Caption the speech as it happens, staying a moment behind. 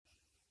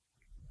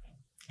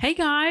Hey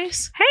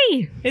guys,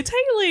 Hey, it's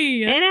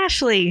Haley and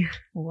Ashley.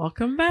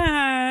 Welcome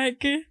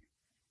back.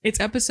 It's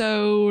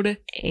episode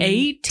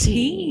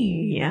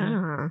 18.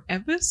 Yeah.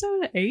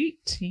 Episode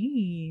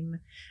 18.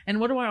 And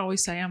what do I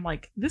always say? I'm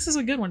like, this is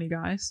a good one, you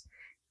guys.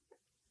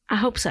 I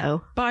hope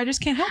so. But I just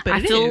can't help it. I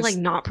It feel is. like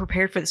not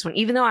prepared for this one,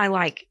 even though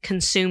I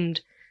consumed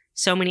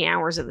so many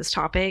hours of this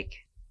topic.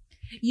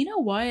 You know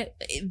what?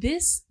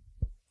 This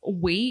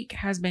week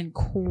has been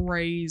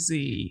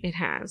crazy. It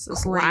has.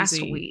 This Crazy.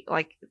 last week,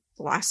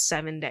 the last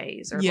 7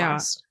 days. Or Yeah.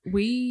 last...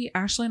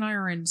 Ashley and I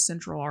are in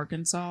Central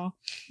Arkansas,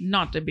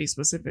 not to be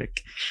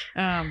specific.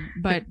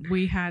 But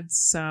we had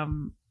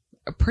some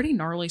pretty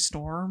gnarly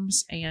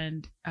storms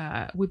and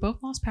we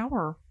both lost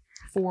power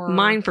for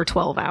Mine for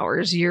 12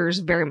 hours. Yours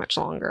very much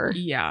longer.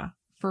 Yeah.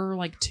 For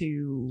like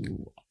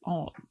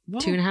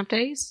 2.5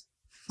 days?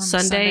 From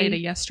Sunday to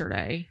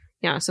yesterday.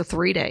 Yeah, so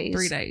 3 days.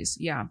 3 days,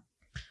 yeah.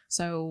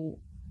 So,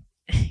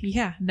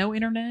 yeah, no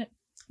internet,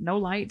 no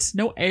lights,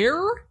 no air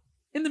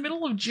in the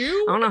middle of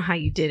June. I don't know how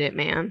you did it,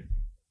 man.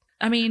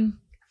 I mean,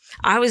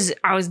 I was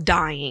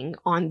dying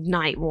on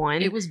night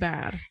one. it was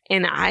bad.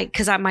 And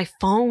my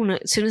phone,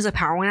 as soon as the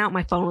power went out,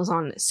 my phone was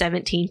on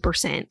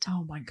 17%.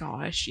 Oh my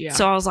gosh, yeah.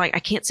 So I was like, I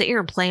can't sit here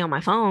and play on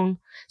my phone.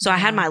 So I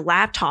had my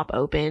laptop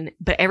open,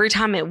 but every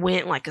time it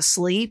went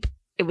asleep,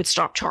 it would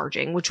stop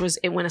charging,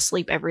 it went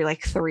asleep every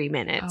 3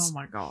 minutes. Oh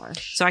my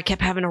gosh. So I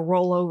kept having to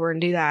roll over and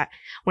do that.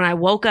 When I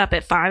woke up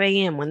at 5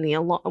 a.m. when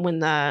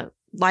the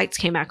lights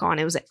came back on,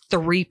 it was at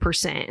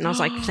 3%. And I was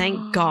like,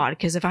 thank God.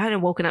 Because if I had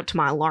woken up to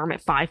my alarm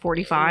at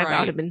 5:45, I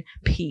would have been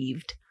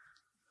peeved.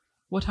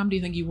 What time do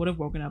you think you would have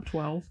woken up?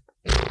 12?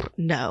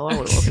 No, I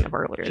would have woken up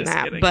earlier than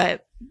that. Kidding.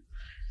 But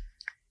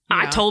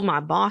I Yeah. told my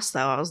boss,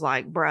 though, I was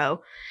like,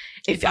 bro,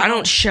 if I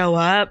don't show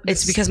up,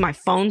 it's because my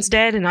phone's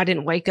dead and I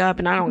didn't wake up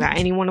and I don't got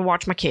anyone to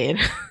watch my kid.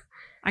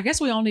 I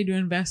guess we all need to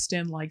invest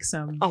in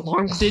some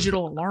Alarm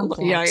digital alarm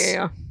clocks.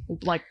 Yeah.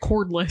 Like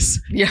cordless.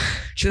 Yeah. Do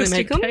Just they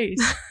make in them?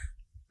 case.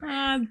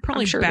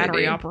 Probably I'm sure they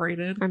battery do.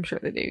 operated. I'm sure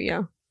they do,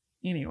 yeah.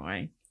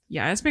 Anyway,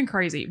 yeah, it's been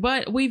crazy.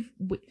 But we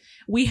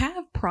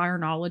have prior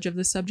knowledge of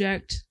this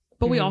subject,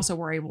 but we Mhm. also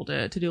were able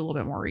to do a little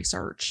bit more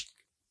research.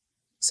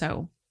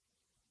 So,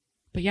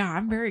 but yeah,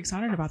 I'm very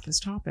excited about this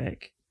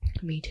topic.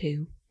 Me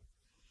too.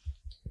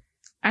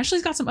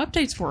 Ashley's got some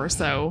updates for us,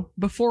 though.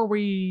 Before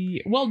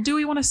do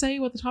we want to say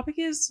what the topic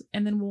is?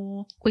 And then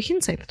We can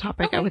say the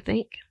topic, Okay. I would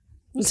think.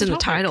 What's It's in the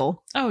topic?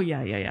 title. Oh,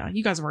 yeah.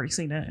 You guys have already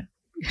seen it.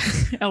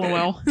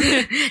 LOL.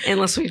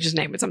 Unless we just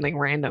name it something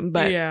random.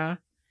 But yeah.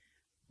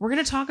 We're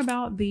going to talk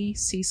about the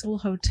Cecil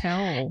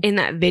Hotel. in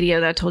that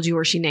video that I told you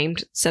where she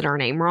said our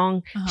name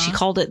wrong, she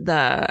called it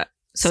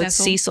it's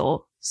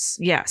Cecil.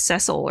 Yeah,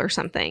 Cecil or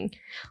something.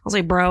 I was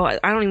like, bro, I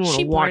don't even want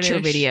She to watch her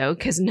British. video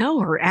because no,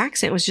 her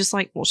accent was just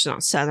she's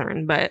not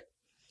Southern, but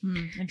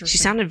Interesting. she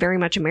sounded very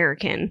much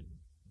American.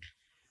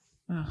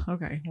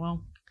 Okay,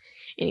 well.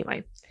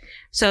 Anyway,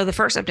 so the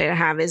first update I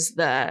have is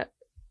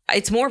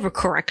it's more of a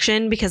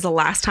correction because the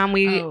last time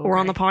we were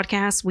on the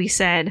podcast, we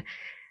said,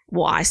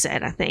 I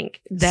think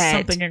that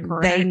Something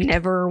incorrect. they've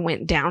never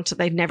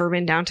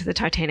been down to the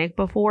Titanic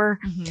before.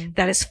 Mhm.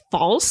 That is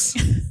false.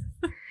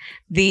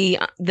 The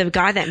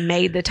guy that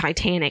made the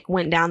Titanic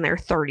went down there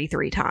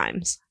 33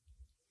 times.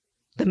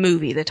 The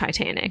movie, The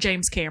Titanic.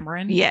 James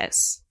Cameron.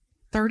 Yes.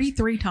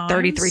 33 times?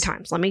 33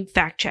 times. Let me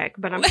fact check,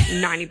 but I'm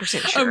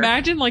 90% sure.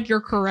 Imagine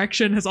your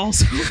correction has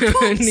also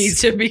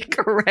needs to be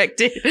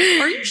corrected.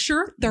 Are you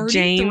sure? 33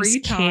 James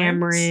times?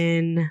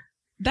 Cameron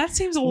That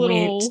seems a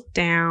little... went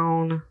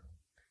down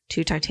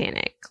to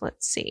Titanic.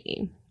 Let's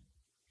see.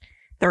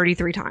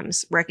 33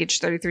 times. Wreckage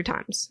 33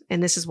 times.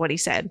 And this is what he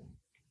said.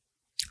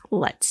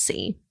 Let's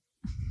see.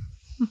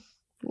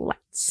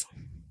 Let's.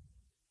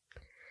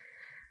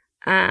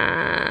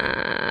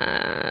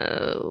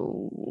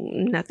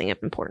 Nothing of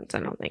importance, I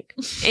don't think.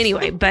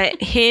 Anyway, but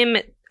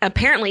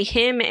apparently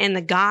him and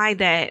the guy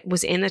that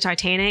was in the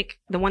Titanic,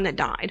 the one that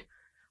died,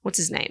 what's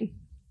his name?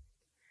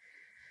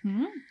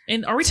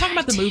 And are we talking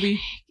about the movie?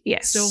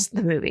 Yes, Still?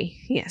 the movie.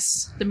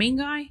 Yes. The mean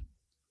guy?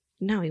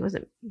 No, he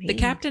wasn't. The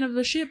captain of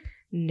the ship?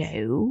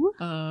 No.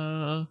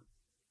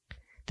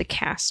 The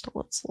cast.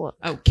 Let's look.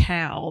 Oh,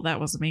 Cal. That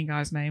was the mean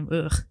guy's name.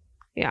 Ugh.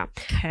 Yeah.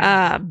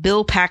 Cal.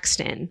 Bill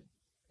Paxton.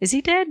 Is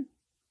he dead?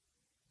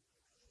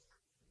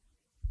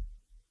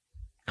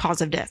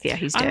 Cause of death. Yeah,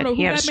 he's I dead. don't know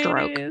He who had a that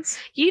man stroke. is.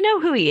 You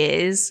know who he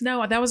is.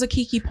 No, that was a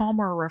Kiki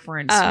Palmer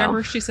reference. Oh.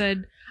 Remember she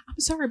said, I'm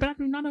sorry, but I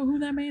do not know who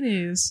that man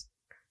is.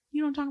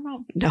 You know what I'm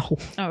talking about? No.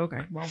 Oh,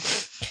 okay. Well.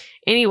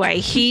 Anyway,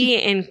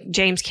 he and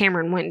James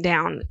Cameron went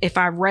down. If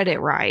I read it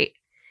right,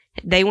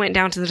 they went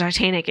down to the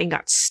Titanic and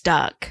got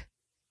stuck.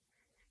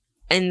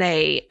 And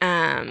they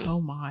Oh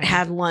my.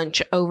 had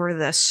lunch over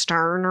the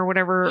stern or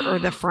whatever, or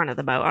the front of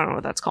the boat. I don't know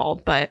what that's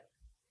called, but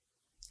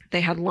they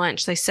had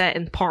lunch. They sat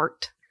and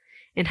parked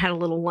and had a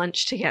little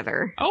lunch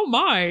together Oh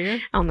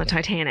my. on the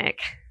Titanic.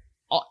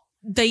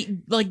 They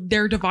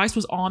their device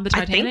was on the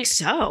Titanic. I think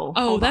so.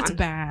 Oh, Hold that's on.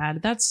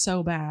 bad. That's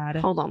so bad.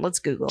 Hold on, let's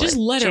Google Just it.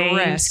 let it James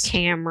rest.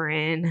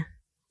 Cameron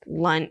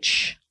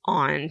lunch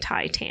on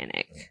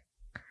Titanic.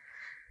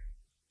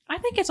 I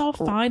think it's all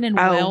fine and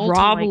well.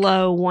 Rob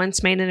Lowe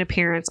once made an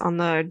appearance on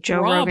the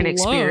Joe Rogan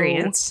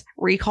Experience,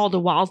 recalled a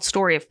wild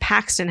story of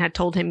Paxton had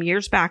told him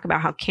years back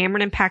about how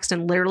Cameron and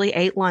Paxton literally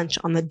ate lunch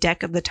on the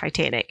deck of the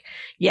Titanic.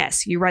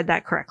 Yes, you read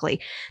that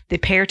correctly. The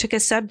pair took a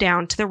sub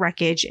down to the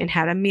wreckage and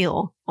had a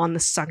meal on the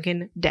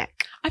sunken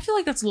deck. I feel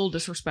like that's a little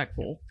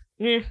disrespectful.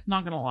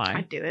 Not gonna lie.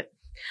 I'd do it.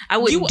 I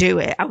wouldn't do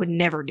it. I would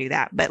never do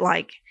that. But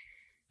like,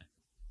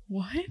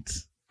 what?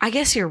 I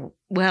guess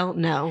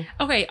no.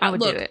 Okay, I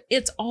would do it.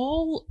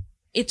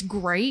 It's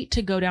great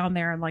to go down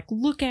there and like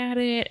look at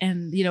it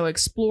and,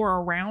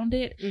 explore around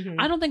it. Mm-hmm.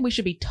 I don't think we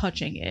should be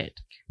touching it.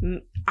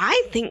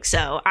 I think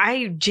so.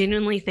 I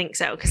genuinely think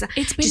so. Because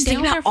it's been just down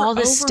think about there for all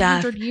this over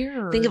stuff. 100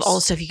 years. Think of all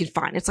the stuff you could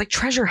find. It's like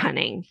treasure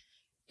hunting.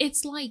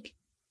 It's like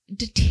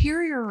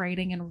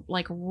deteriorating and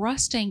like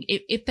rusting.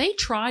 If they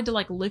tried to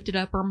like lift it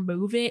up or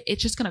move it,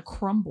 it's just going to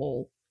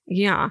crumble.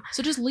 Yeah.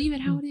 So just leave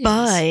it how it is.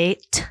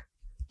 But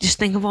just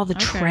think of all the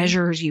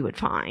treasures you would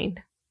find.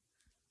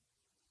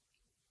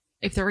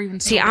 If they're even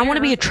See, I want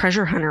to be a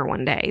treasure hunter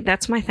one day.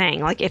 That's my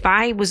thing. Like, if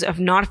I was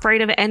not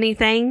afraid of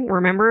anything,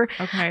 remember,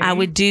 I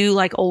would do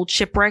like old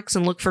shipwrecks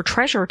and look for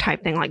treasure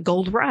type thing, like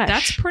Gold Rush.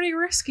 That's pretty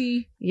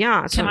risky.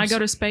 Yeah. Can I go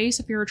to space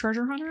if you're a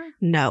treasure hunter?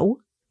 No.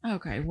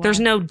 Okay. Well. There's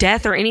no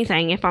death or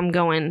anything if I'm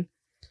going.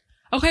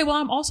 Okay. Well,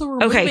 I'm also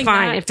removing okay,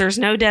 fine. that. If there's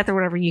no death or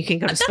whatever, you can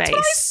go to space. That's what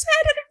I said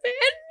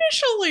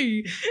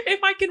initially.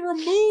 If I can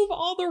remove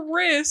all the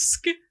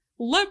risk,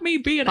 let me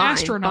be an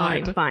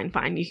astronaut.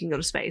 Fine. You can go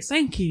to space.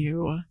 Thank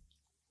you.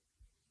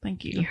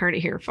 You heard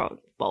it here,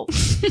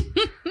 folks.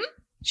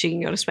 She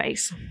can go to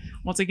space.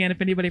 Once again,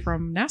 if anybody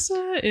from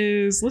NASA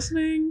is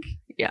listening,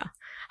 yeah,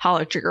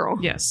 holler at your girl.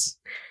 Yes.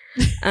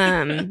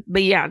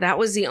 But yeah, that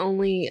was the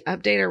only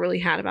update I really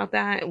had about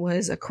that. It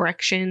was a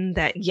correction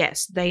that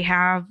yes, they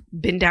have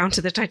been down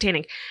to the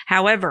Titanic.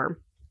 However,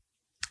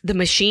 the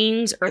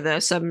machines or the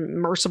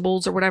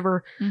submersibles or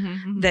whatever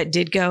that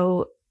did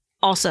go.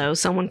 Also,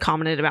 someone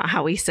commented about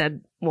how he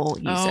said, well,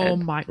 you said. Oh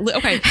my.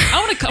 Okay. I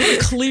want to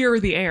clear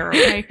the air.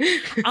 Okay.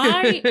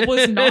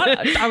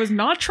 I was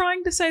not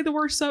trying to say the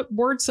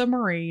word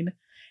submarine,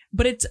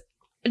 but it's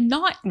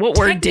not. What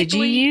word did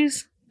you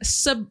use?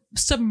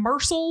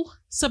 Submersible?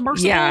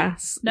 Yeah.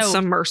 No.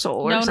 Submersible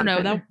or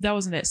something. No, that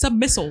wasn't it.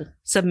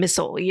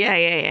 Submissile.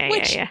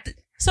 Yeah.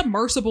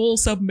 Submersible,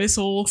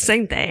 submissile.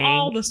 Same thing.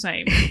 All the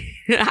same.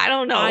 I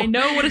don't know. I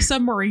know what a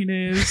submarine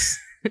is.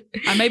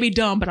 I may be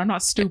dumb, but I'm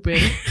not stupid.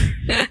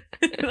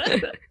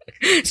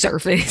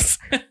 Surface.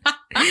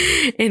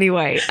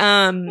 Anyway,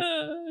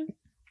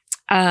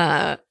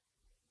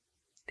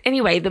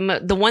 anyway,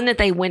 the one that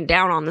they went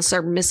down on, the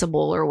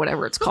submersible or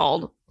whatever it's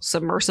called,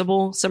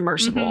 submersible.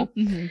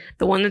 The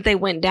one that they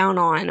went down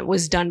on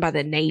was done by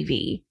the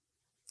Navy.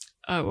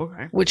 Oh,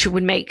 okay. Which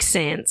would make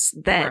sense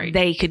that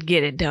they could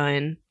get it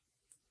done.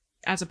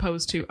 As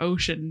opposed to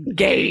Ocean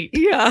Gate.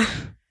 Yeah.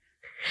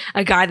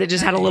 A guy that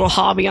just had a little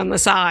hobby on the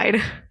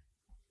side.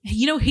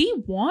 He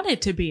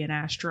wanted to be an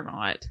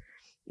astronaut.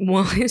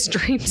 Well, his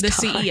dreams died.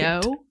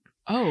 CEO?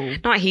 Oh.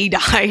 Not he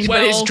died,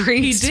 but his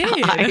dreams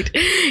died.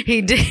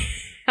 He did.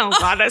 Oh,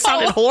 God, that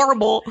sounded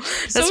horrible.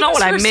 That's not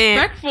what I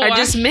meant. I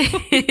just meant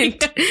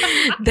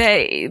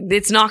that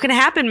it's not going to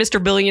happen,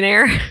 Mr.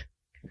 Billionaire.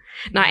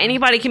 Not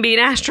anybody can be an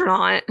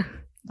astronaut.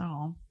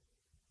 Oh.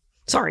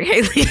 Sorry,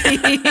 Haley.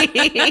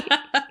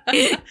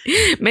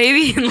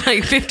 Maybe in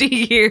like 50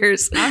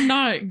 years. I'm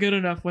not good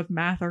enough with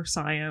math or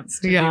science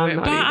to do it.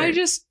 But either. I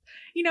just,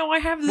 I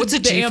have What's a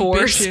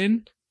G-force?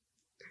 Ambition.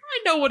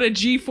 I know what a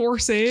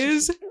G-force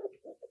is.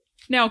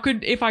 Now,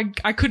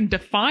 I couldn't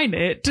define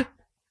it.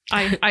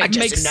 I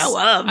just know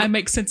of. I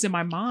make sense in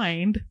my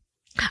mind.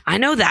 I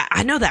know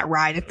that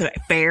ride at the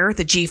fair,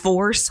 the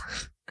G-force.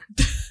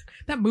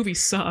 That movie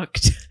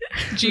sucked.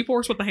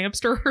 G-force with the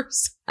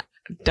hamsters.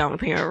 Don't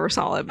think I ever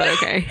saw it, but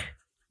okay.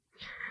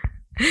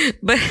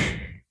 But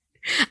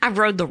I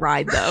rode the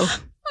ride though.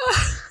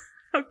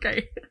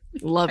 Okay.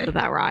 Loved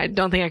that ride.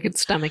 Don't think I could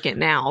stomach it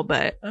now,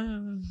 but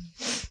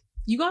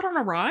you got on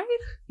a ride?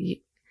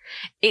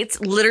 It's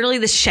literally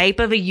the shape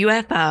of a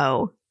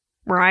UFO,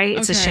 right?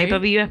 It's the shape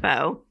of a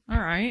UFO. All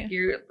right.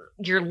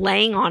 You're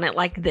laying on it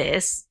like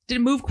this. Did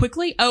it move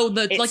quickly? Oh,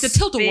 like the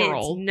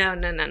tilt-a-whirl. No.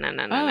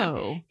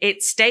 Oh.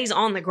 It stays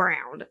on the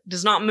ground.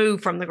 Does not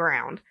move from the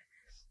ground.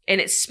 And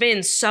it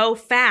spins so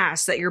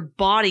fast that your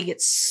body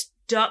gets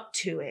stuck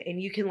to it. And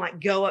you can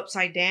like go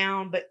upside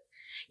down, but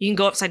you can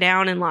go upside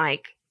down and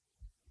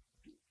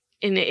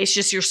it's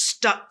just you're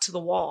stuck to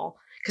the wall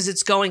because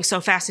it's going so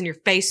fast and your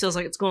face feels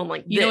like it's going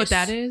like this. You know what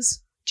that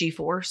is?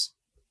 G-force.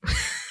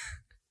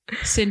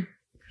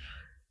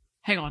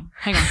 Hang on.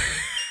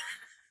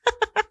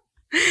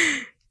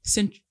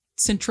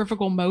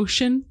 Centrifugal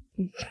motion.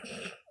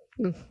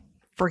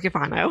 Frick if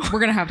I know.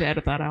 We're gonna have to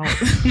edit that out.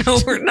 No,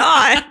 we're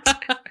not.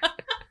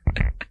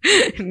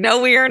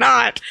 No, we are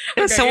not.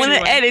 Okay, someone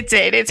that edits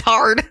it. It's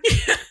hard.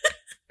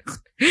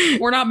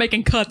 We're not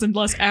making cuts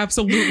unless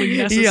absolutely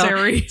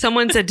necessary. Yeah.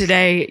 Someone said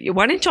today,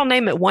 why didn't y'all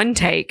name it One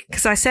Take?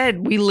 Because I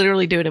said we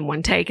literally do it in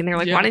one take. And they're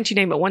like, why didn't you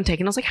name it One Take?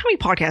 And I was like, how many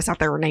podcasts out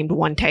there are named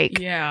One Take?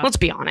 Yeah. Let's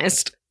be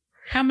honest.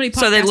 How many podcasts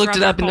So they looked are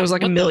it out up and there there was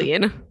like a called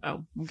million.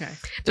 Oh, okay.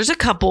 There's a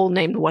couple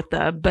named What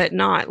the, but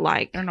not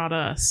like, They're not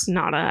us.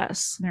 not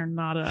us. They're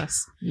not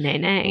us.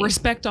 Nay.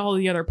 Respect all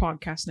the other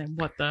podcasts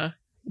named What the,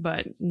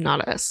 but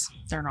Not us.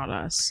 they're not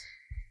us.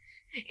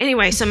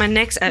 Anyway, so my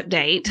next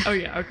update Oh,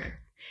 yeah. Okay.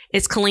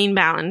 is Colleen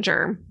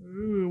Ballinger.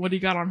 Ooh, what do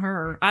you got on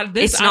her?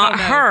 It's not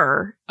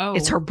her. Oh.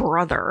 It's her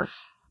brother.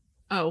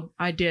 Oh,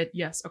 I did.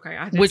 Yes. Okay.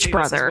 I did Which see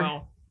this as brother?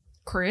 well.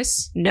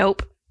 Chris?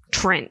 Nope.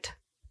 Trent.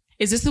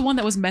 Is this the one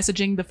that was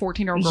messaging the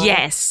 14-year-old girl?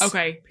 Yes.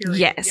 Okay. Period.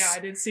 Yes. Yeah, I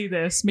did see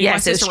this. Me and my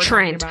Yes, it was sister were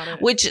Trent. talking about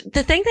it. Which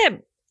the thing that,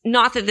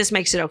 not that this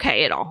makes it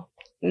okay at all.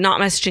 Not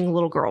messaging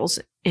little girls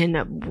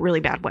in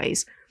really bad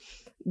ways.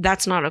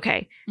 That's not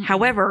okay. Mm-mm.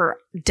 However,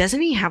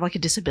 doesn't he have like a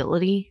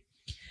disability?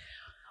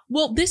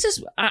 Well, this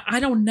is, I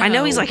don't know. I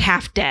know he's like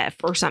half deaf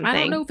or something. I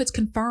don't know if it's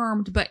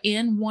confirmed, but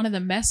in one of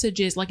the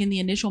messages, like in the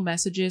initial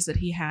messages that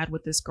he had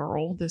with this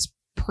girl, this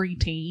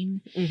preteen,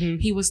 Mm-hmm.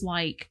 he was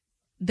like,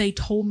 they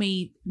told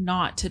me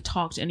not to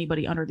talk to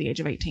anybody under the age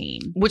of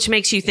 18. Which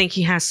makes you think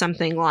he has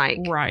something like,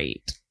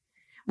 Right.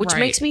 which Right.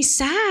 makes me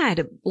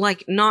sad.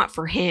 Like, not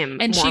for him,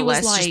 And more she or was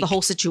less, just like- the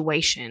whole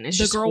situation. It's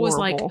The just girl was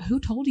horrible. like, who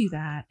told you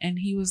that? And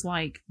he was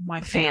like,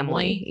 my family.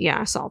 family. Yeah,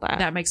 I saw that.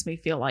 That makes me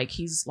feel like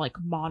he's like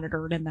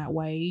monitored in that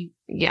way,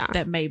 Yeah.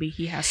 that maybe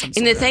he has some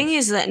And the sort thing of-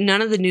 is that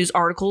none of the news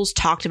articles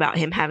talked about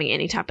him having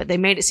any type of, they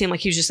made it seem like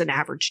he was just an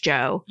average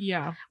Joe,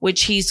 Yeah.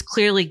 which he's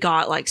clearly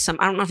got like some,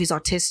 I don't know if he's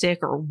autistic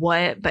or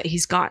what, but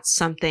he's got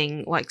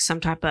something like some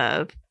type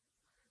of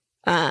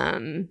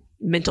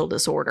mental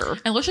disorder.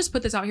 And let's just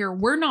put this out here.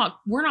 We're not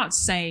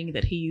saying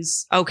that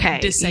he's Okay.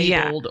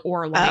 disabled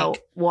or like, Oh,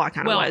 well, I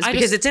kind of Well, was I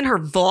because just- it's in her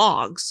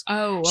vlogs.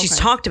 oh, okay. She's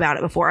talked about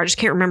it before. I just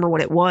can't remember what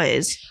it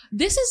was.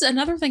 This is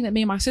another thing that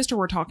me and my sister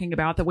were talking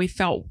about that we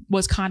felt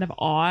was kind of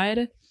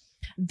odd.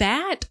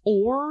 That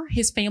or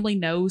his family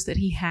knows that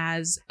he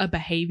has a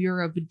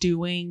behavior of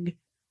doing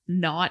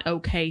not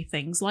okay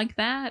things like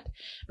that.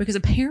 Because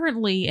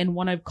apparently in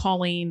one of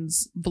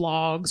Colleen's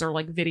vlogs or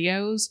like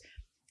videos,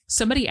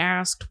 somebody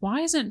asked,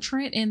 why isn't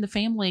Trent in the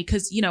family?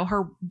 Because, you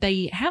know,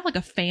 they have like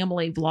a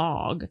family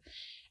vlog.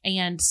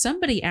 And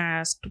somebody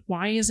asked,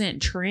 why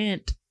isn't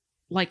Trent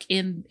like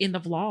in the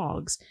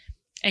vlogs?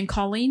 And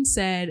Colleen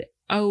said,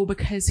 oh,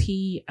 because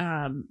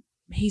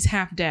he's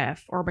half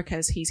deaf or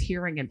because he's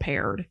hearing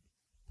impaired.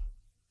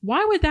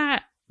 Why would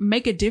that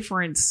make a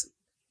difference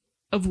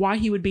of why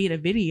he would be in a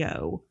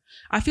video?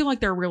 I feel like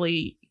they're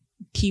really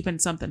keeping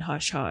something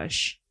hush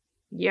hush.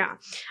 Yeah.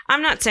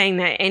 I'm not saying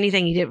that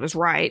anything he did was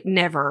right.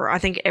 Never. I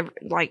think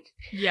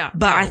Yeah.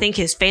 but I no. think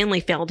his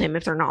family failed him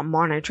if they're not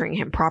monitoring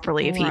him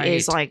properly. If he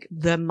is Right. like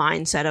the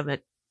mindset of a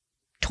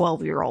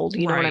 12-year-old,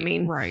 you know what I Right,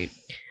 mean? Right.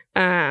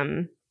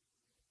 Um,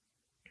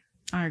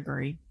 I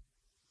agree.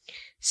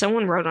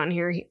 someone wrote on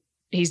here,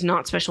 he's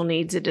not special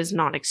needs. It does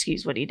not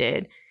excuse what he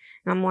did.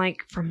 And I'm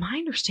like, from my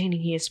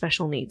understanding, he has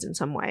special needs in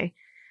some way,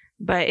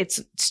 but it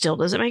still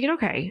doesn't make it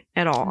okay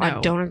at all. I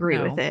No, don't agree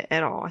no. with it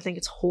at all. I think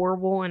it's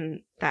horrible.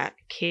 And that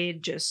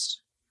kid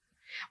just,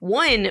 never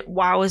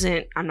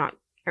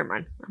mind. I'm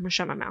going to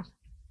shut my mouth.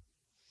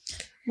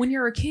 When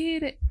you're a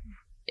kid,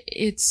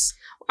 it's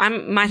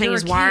My thing You're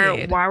is, a why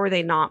kid. were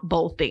they not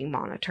both being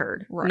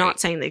monitored? Right. Not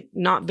saying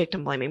not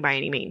victim blaming by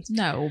any means,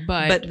 no,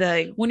 but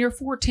the when you're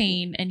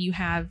 14 and you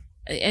have,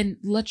 and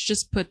let's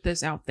just put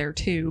this out there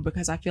too,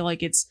 because I feel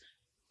like it's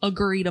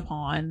agreed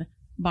upon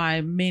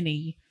by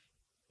many.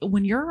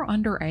 When you're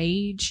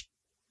underage,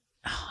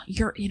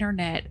 your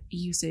internet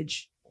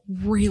usage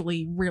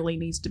really, really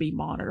needs to be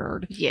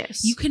monitored.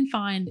 yes, You can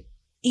find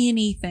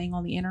anything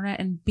on the internet,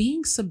 and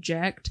being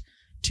subject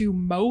to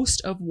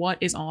most of what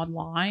is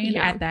online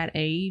Yeah. at that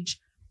age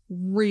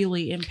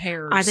really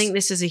impairs. I think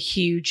this is a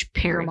huge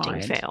parenting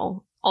mind.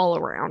 fail all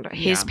around.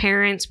 His Yeah.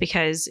 parents,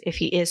 because if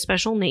he is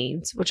special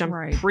needs, which I'm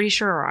Right. pretty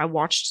sure I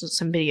watched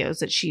some videos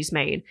that she's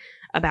made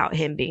about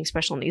him being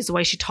special needs. The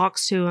way she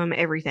talks to him,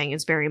 everything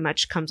is very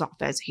much comes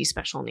off as he's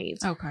special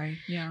needs. Okay.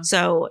 Yeah.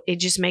 So it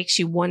just makes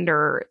you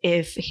wonder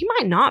if he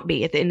might not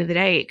be at the end of the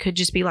day. It could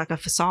just be like a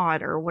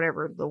facade or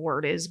whatever the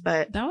word is.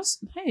 But That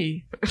was,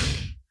 hey.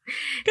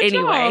 Good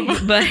anyway,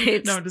 job. but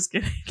it's, No, just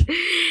kidding.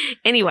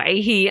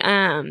 anyway, he,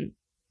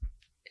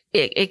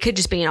 it could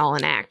just be all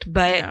an act,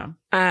 but,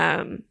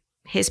 Yeah.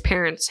 his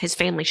parents, his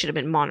family should have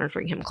been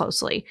monitoring him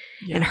closely,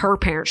 Yeah. and her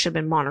parents should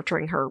have been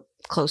monitoring her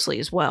closely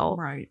as well.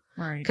 Right.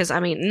 Right. Because, I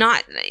mean,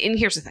 not, and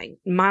here's the thing,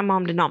 my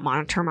mom did not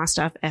monitor my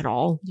stuff at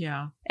all,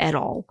 Yeah.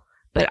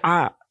 but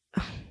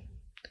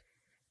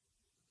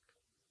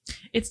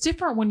It's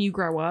different when you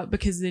grow up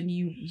because then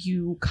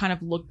you kind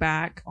of look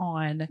back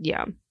on.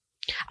 yeah.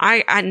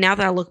 I now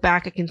that I look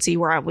back, I can see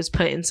where I was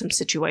put in some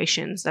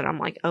situations that I'm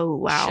like, oh,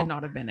 wow. Should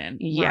not have been in.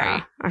 Yeah.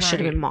 Right, I should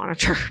have right. been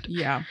monitored.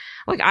 Yeah.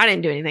 Like, I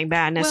didn't do anything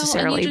bad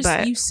necessarily, well,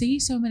 and but you see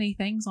so many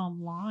things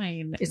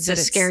online. it's that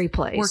a scary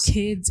place. where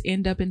kids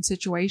end up in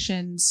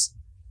situations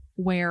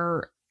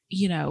where,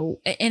 you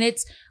know, and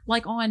it's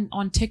like on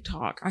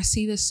TikTok, I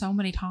see this so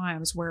many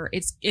times where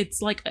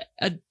it's like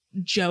a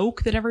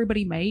joke that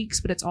everybody makes,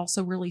 but it's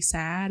also really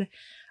sad,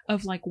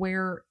 of like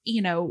where,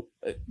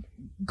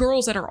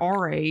 girls that are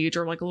our age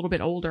or like a little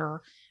bit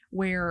older,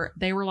 where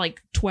they were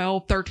like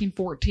 12, 13,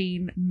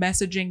 14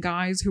 messaging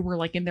guys who were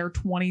like in their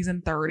 20s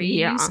and 30s.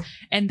 Yeah.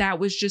 And that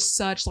was just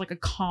such like a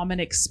common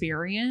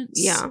experience.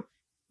 Yeah.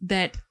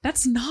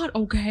 That's not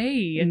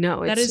okay.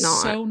 No, it's that is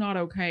not. so not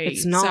okay.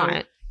 It's not.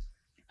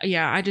 So,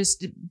 yeah, I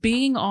just,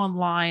 being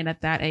online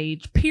at that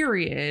age,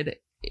 period,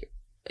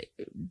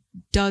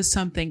 does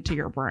something to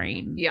your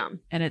brain. Yeah.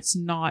 And it's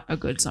not a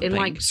good something. And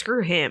like,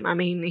 screw him. I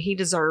mean, he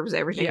deserves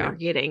everything we're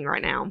getting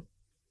right now.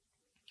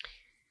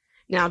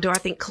 Now, do I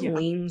think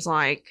Colleen's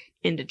like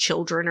into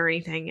children or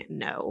anything?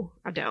 No,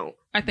 I don't.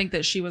 I think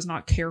that she was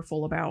not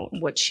careful about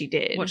what she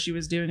did, what she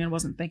was doing, and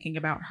wasn't thinking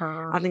about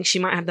her. I think she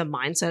might have the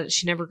mindset that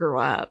she never grew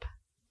up.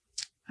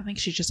 I think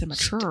she's just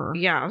immature.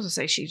 Yeah, I was gonna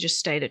say she just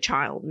stayed a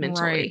child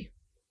mentally.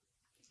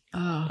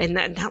 Right. And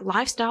that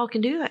lifestyle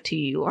can do that to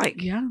you. Like,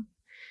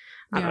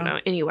 I don't know.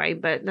 Anyway,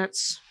 but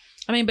that's.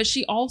 I mean, but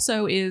she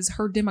also is,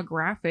 her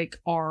demographic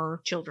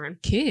are children,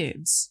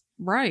 kids,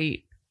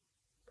 right?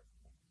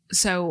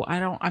 So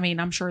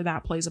I'm sure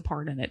that plays a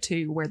part in it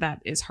too, where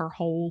that is her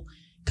whole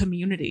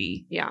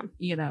community. Yeah.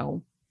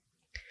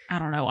 I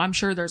don't know. I'm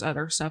sure there's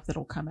other stuff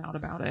that'll come out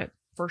about it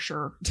for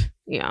sure.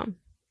 Yeah.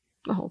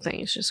 The whole thing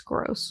is just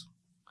gross.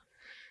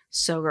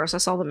 So gross. I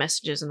saw the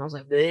messages and I was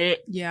like, bleh.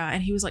 Yeah.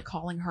 And he was like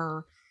calling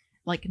her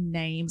like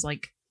names,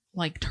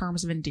 like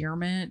terms of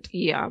endearment.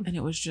 Yeah. And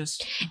it was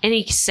just. And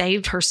he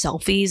saved her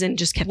selfies and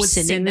just kept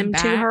sending them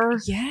to her.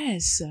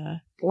 Yes.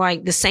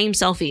 Like the same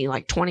selfie,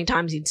 like 20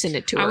 times he'd send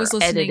it to her,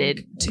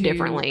 edited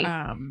differently.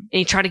 And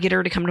he tried to get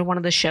her to come to one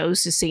of the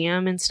shows to see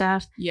him and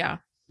stuff. Yeah.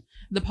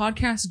 The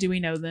podcast, Do We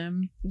Know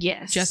Them?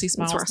 Yes. Jesse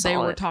Smiles, they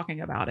were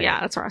talking about it.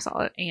 Yeah, that's where I saw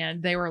it.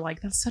 And they were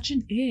like, that's such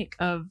an ick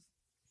of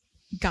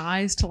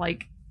guys to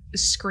like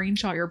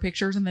screenshot your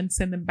pictures and then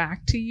send them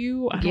back to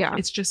you. Yeah.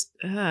 It's just,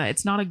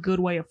 it's not a good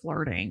way of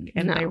flirting.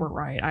 And they were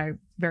right. I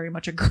very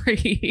much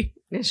agree.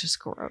 It's just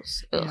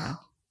gross. Ugh.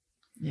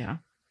 Yeah.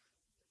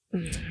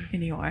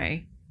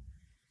 Anyway,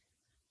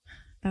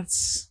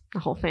 that's the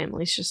whole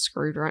family's just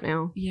screwed right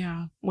now.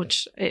 Yeah.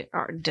 Which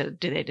do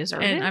they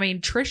deserve and it? I mean,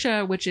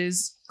 Trisha, which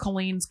is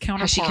Colleen's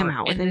counterpart, has she come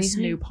out with in anything? This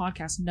new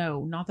podcast?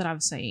 No, not that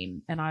I've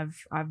seen, and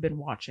I've been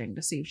watching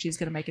to see if she's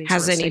going to make any.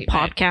 Has sort of any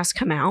statement. podcast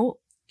come out?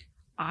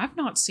 I've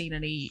not seen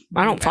any.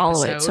 I don't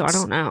follow episodes. it, so I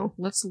don't know.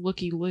 Let's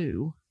looky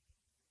loo.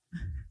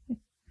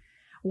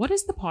 What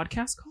is the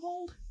podcast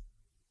called?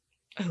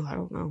 Oh, I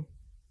don't know.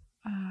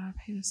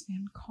 Pay this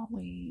man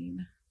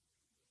Colleen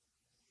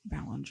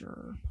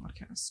Ballinger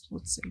podcast.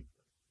 Let's see.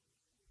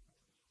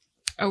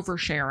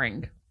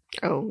 Oversharing.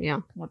 Oh, yeah.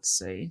 Let's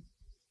see.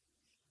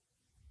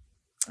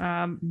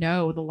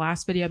 No, the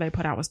last video they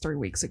put out was 3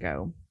 weeks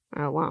ago.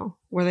 Oh, wow.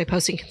 Were they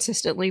posting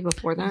consistently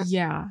before that?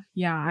 Yeah.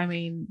 Yeah. I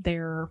mean,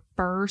 their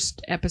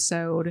first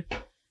episode,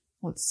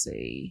 let's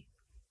see.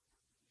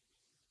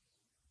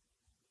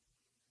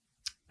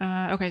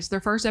 Okay, so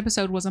their first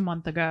episode was a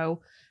month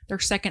ago. Their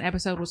second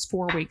episode was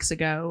 4 weeks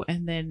ago.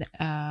 And then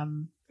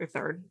their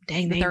third.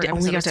 Dang, they third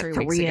only got episode to was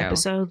 3 weeks 3 ago.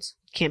 episodes.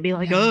 Can't be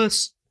like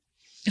us.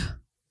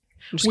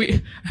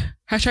 We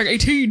hashtag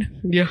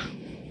 18. Yeah.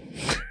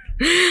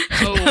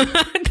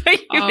 Oh.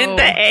 You meant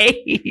the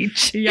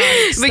age.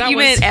 Yikes, but you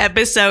meant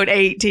episode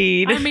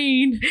 18. I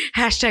mean,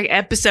 hashtag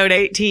episode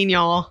 18,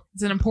 y'all.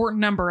 It's an important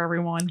number,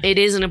 everyone. It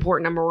is an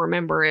important number.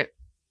 Remember it.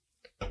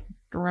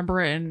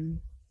 Remember it and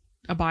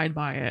abide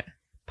by it.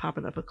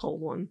 Popping up a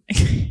cold one.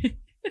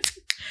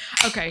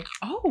 Okay.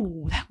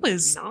 Oh, that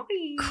was nice.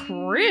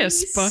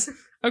 Crisp.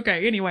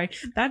 Okay, anyway,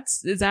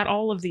 is that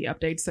all of the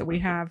updates that we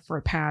have for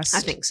past?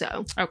 I think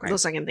so. Okay.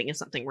 Unless I can think of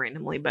something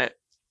randomly, but.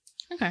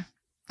 Okay.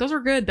 Those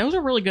are good. Those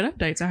are really good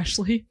updates,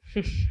 actually.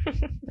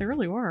 They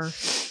really were.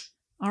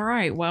 All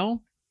right,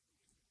 well.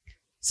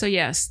 So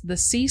yes, the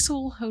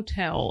Cecil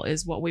Hotel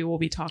is what we will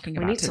be talking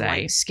about today. Some,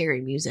 like,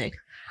 scary music.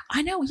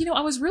 I know.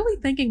 I was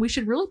really thinking we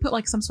should really put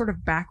like some sort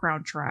of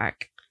background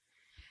track.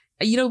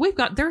 We've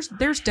got,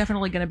 there's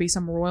definitely going to be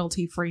some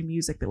royalty-free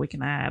music that we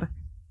can add.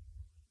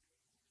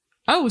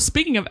 Oh,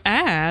 speaking of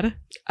ad.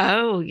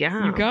 Oh,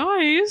 yeah. You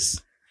guys,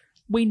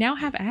 we now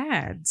have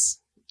ads.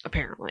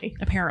 Apparently.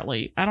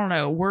 I don't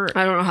know.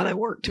 I don't know how they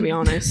work, to be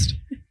honest.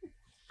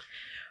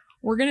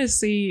 We're going to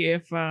see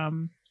if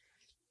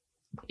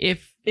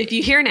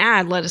you hear an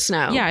ad, let us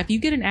know. Yeah, if you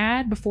get an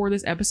ad before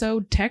this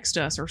episode, text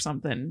us or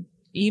something.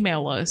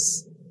 Email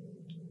us.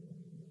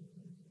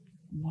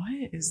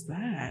 What is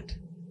that?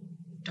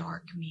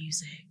 Dark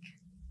music.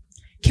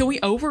 Can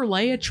we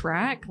overlay a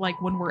track like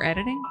when we're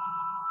editing?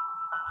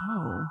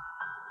 Oh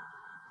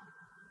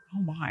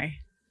my.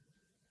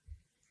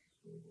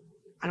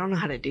 I don't know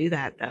how to do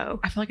that, though.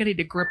 I feel like I need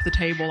to grip the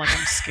table like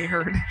I'm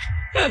scared.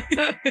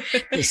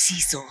 The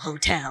Cecil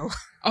Hotel.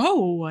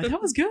 Oh, that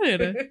was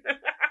good.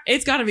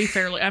 It's got to be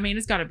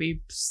it's got to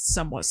be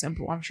somewhat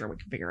simple. I'm sure we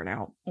can figure it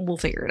out. We'll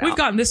figure it out. We've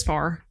gotten this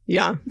far.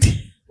 Yeah.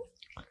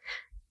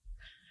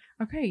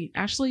 Okay,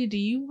 Ashley, do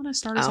you want to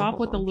start us off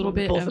with a little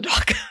bit of...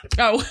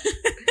 Oh.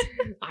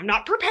 I'm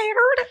not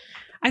prepared.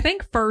 I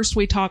think first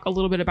we talk a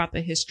little bit about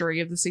the history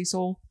of the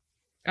Cecil.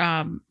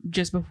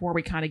 just before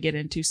we kind of get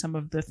into some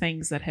of the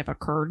things that have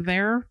occurred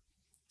there.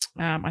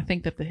 I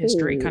think that the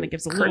history kind of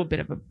gives a little bit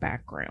of a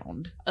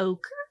background.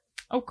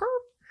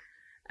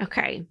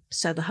 Okay,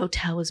 so the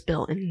hotel was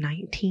built in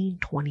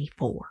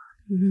 1924.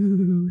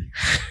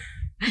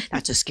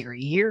 That's a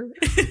scary year.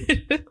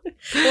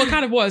 Well, it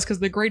kind of was, because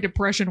the Great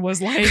Depression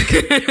was like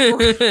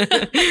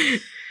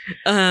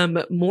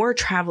more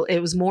travel. It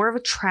was more of a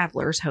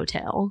traveler's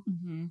hotel,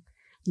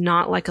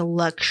 not like a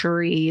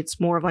luxury. It's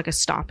more of like a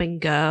stop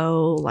and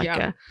go, like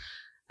a.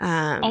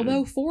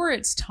 Although for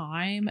its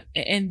time,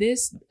 and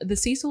the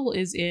Cecil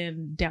is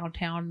in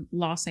downtown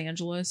Los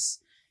Angeles.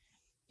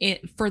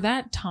 For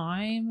that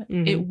time,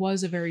 it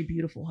was a very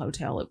beautiful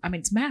hotel. I mean,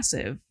 it's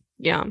massive.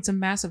 Yeah, it's a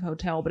massive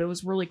hotel, but it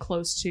was really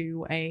close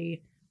to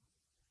a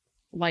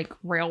like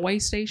railway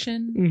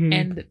station.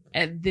 And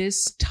at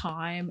this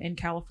time in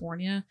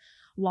California,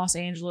 Los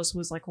Angeles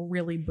was like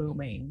really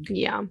booming.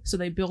 Yeah. So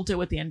they built it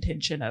with the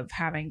intention of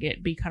having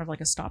it be kind of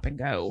like a stop and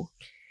go.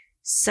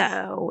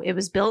 So it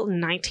was built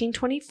in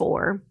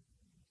 1924.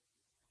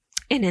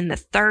 And in the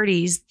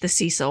 30s, the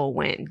Cecil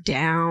went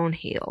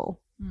downhill.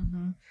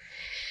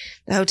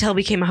 The hotel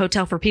became a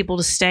hotel for people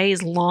to stay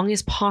as long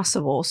as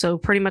possible. So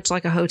pretty much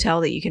like a hotel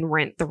that you can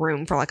rent the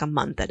room for like a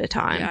month at a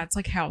time. Yeah, it's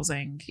like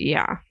housing.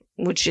 Yeah,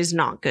 which is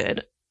not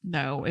good.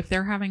 No, if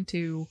they're having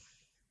to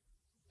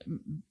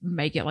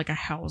make it like a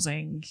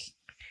housing.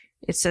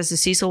 It says the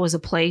Cecil was a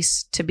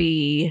place to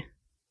be.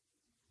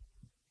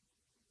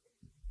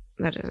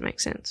 That doesn't make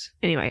sense.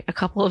 Anyway, a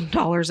couple of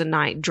dollars a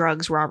night,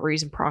 drugs,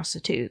 robberies, and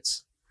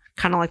prostitutes.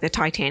 Kind of like the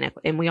Titanic.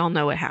 And we all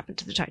know what happened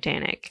to the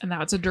Titanic. And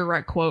that's a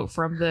direct quote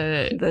from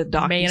the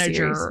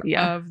manager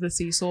of the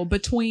Cecil.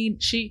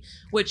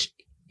 Which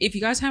if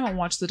you guys haven't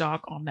watched the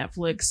doc on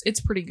Netflix,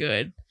 it's pretty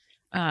good.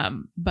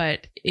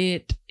 But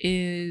it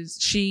is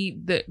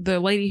the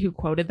lady who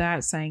quoted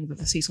that, saying that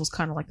the Cecil's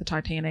kind of like the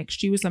Titanic.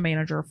 She was the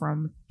manager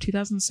from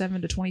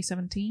 2007 to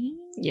 2017.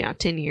 Yeah,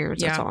 10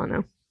 years. That's all I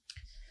know.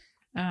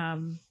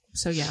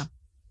 So yeah.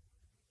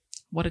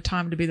 What a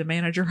time to be the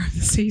manager of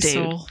the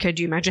Cecil. Dude, could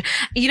you imagine?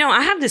 You know,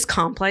 I have this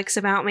complex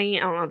about me.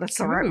 I don't know if that's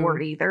the right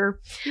word either.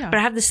 Yeah. But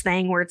I have this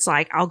thing where it's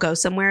like, I'll go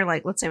somewhere,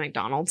 like let's say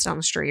McDonald's down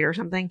the street or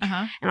something.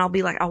 And I'll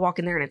be like, I'll walk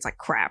in there and it's like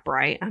crap,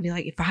 right? I'll be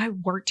like, if I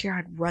worked here,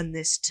 I'd run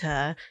this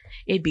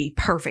it'd be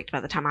perfect by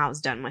the time I was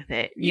done with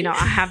it. You know,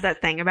 I have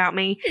that thing about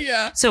me.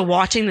 Yeah. So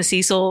watching the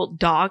Cecil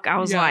doc, I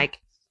was like,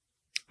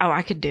 oh,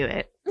 I could do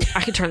it.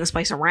 I could turn this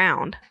place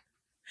around.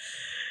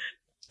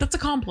 That's a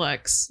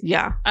complex.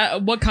 Yeah.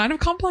 What kind of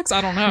complex?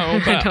 I don't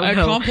know. But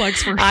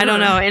complex for sure. I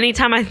don't know.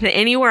 Anytime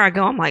anywhere I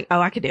go, I'm like,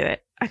 oh, I could do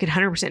it. I could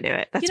 100% do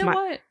it. That's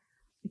what?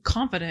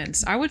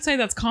 Confidence. I would say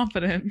that's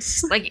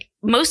confidence. Like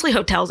mostly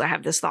hotels I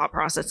have this thought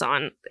process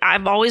on.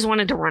 I've always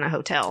wanted to run a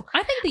hotel.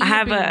 I think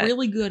that you would be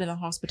really good in the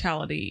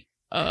hospitality.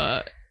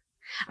 I'm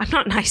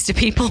not nice to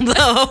people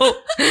though.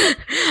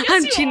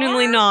 I'm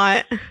genuinely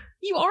not.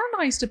 You are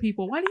nice to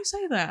people. Why do you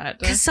say that?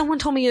 Because someone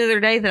told me the other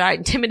day that I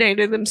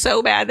intimidated them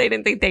so bad they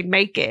didn't think they'd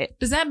make it.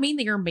 Does that mean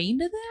that you're mean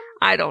to them?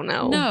 I don't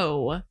know.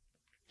 No.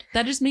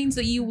 That just means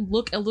that you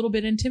look a little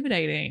bit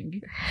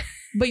intimidating.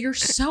 But you're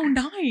so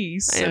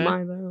nice. Am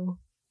I though?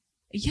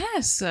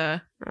 Yes. I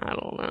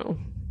don't know.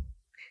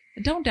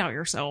 Don't doubt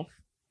yourself.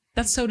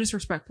 That's so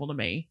disrespectful to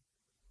me.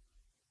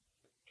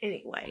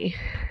 Anyway.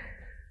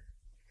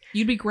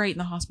 You'd be great in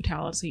the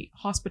hospitality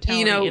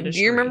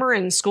industry. You remember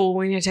in school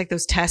when you take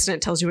those tests and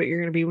it tells you what you're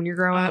going to be when you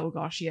grow up? Oh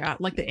gosh, yeah.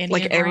 Like the Enneagram.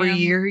 Like every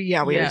year,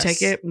 yeah, we had to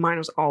take it. Mine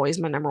was always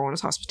my number one was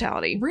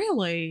hospitality.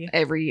 Really?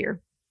 Every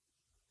year.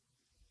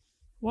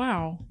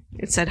 Wow.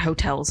 It said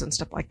hotels and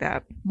stuff like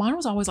that. Mine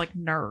was always like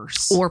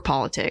nurse. Or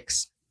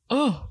politics.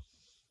 Oh.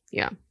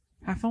 Yeah.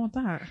 Have fun with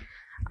that.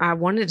 I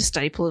wanted to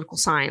study political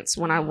science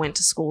when I went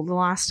to school the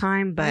last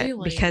time, but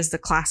because the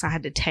class I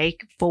had to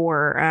take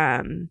for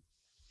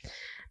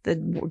the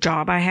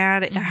job I had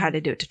to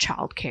do it to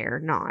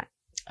childcare, not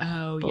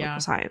political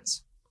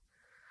science.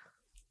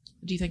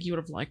 Do you think you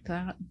would have liked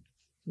that?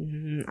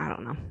 I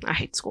don't know. I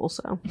hate school,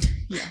 so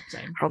yeah,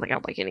 same. I don't think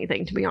I'd like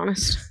anything, to be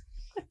honest.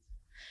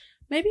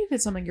 Maybe if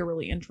it's something you're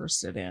really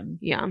interested in.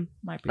 Yeah.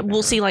 Might be better.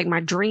 We'll see, like my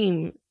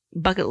dream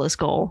bucket list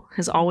goal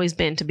has always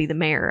been to be the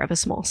mayor of a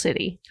small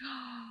city.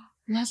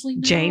 Leslie,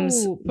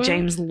 no,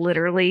 James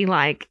literally,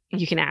 like,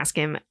 you can ask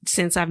him,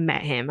 since I've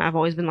met him, I've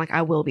always been like,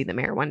 I will be the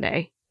mayor one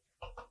day.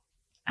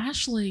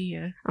 Ashley.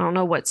 I don't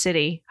know what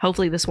city.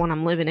 Hopefully this one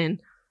I'm living in.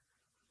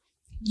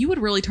 You would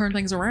really turn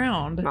things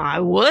around. I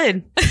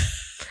would.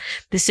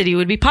 The city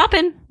would be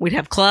popping. We'd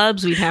have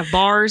clubs. We'd have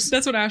bars.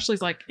 That's what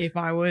Ashley's like. If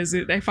I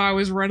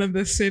was running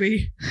this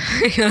city,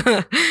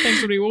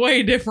 things would be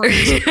way different.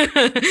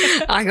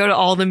 I go to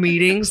all the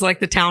meetings, like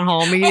the town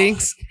hall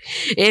meetings.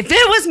 If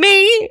it was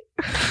me,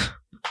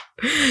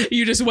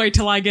 you just wait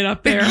till I get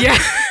up there. Yeah,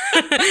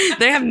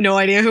 they have no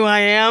idea who I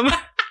am.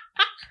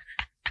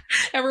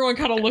 Everyone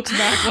kind of looks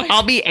back. Like,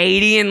 I'll be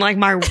 80 in like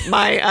my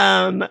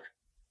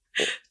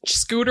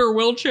scooter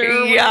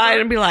wheelchair. Yeah,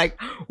 and be like,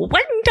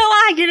 wait until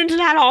I get into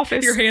that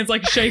office. Your hands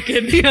like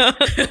shaking. Yeah.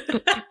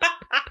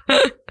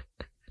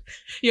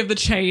 You have the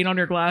chain on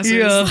your glasses.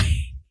 Yeah.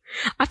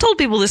 I've told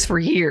people this for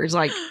years.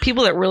 Like,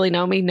 people that really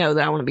know me know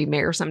that I want to be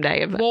mayor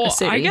someday of a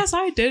city. I guess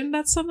I didn't.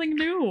 That's something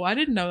new. I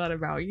didn't know that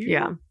about you.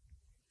 Yeah.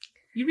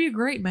 You'd be a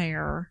great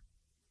mayor.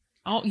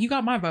 Oh, you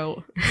got my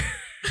vote.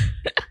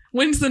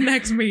 When's the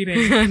next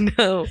meeting? I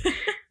know.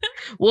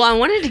 Well, I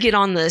wanted to get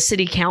on the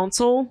city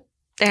council.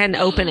 They had an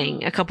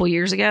opening a couple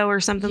years ago or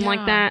something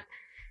like that.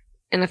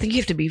 And I think you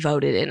have to be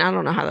voted in. I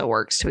don't know how that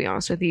works, to be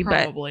honest with you.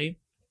 Probably.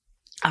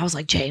 But I was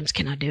like, James,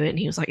 can I do it? And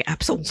he was like,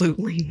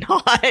 absolutely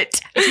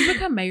not. If you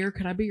become mayor,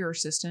 could I be your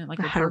assistant? Like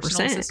your 100%.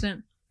 personal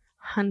assistant?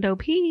 Hundo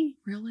P.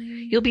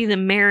 Really? You'll be the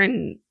mayor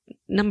in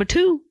number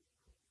 2.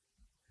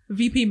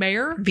 VP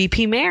mayor?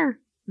 VP mayor.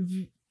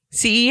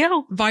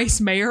 CEO. Vice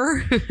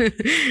mayor?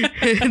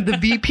 The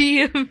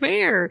VP of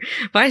mayor.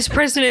 Vice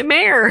president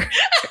mayor.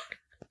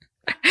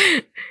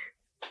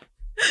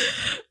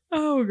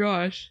 Oh,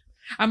 gosh.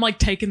 I'm like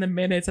taking the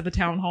minutes at the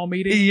town hall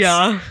meetings.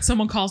 Yeah.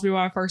 Someone calls me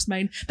by my first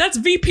name. That's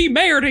VP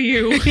mayor to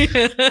you.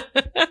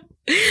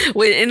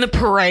 In the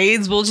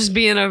parades, we'll just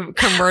be in a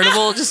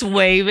convertible, just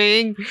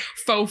waving.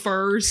 Faux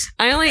furs.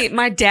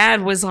 My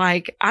dad was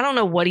like, I don't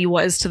know what he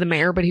was to the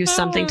mayor, but he was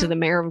something to the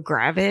mayor of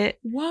Gravette.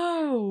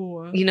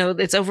 Whoa. You know,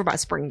 it's over by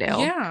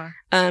Springdale. Yeah.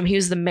 He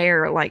was the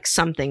mayor, like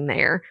something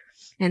there.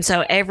 And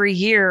so every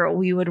year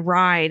we would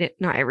ride,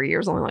 not every year,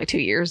 it was only like 2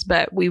 years,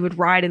 but we would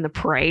ride in the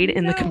parade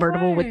in the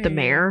convertible with the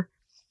mayor.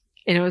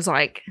 And it was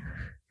like,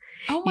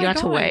 oh my you got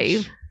gosh. to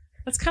wave.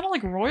 That's kind of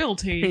like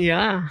royalty.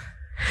 Yeah.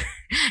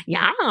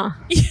 Yeah.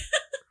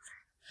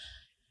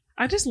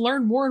 I just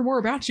learn more and more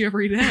about you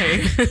every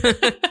day.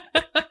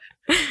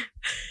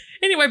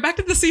 Anyway, back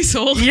to the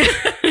Cecil. Yeah.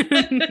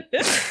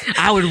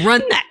 I would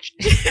run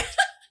that.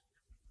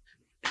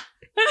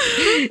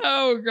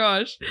 Oh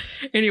gosh.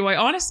 Anyway,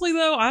 honestly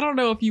though, I don't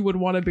know if you would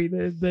want to be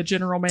the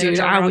general manager. Dude,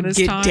 I would this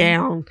get time.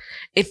 down.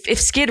 If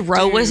Skid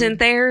Row wasn't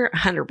there,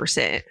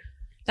 100%.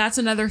 That's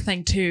another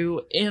thing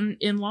too. In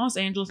Los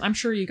Angeles, I'm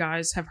sure you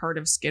guys have heard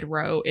of Skid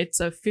Row. It's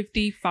a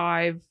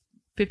 55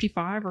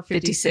 or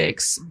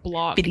 56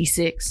 block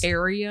 56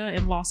 area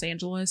in Los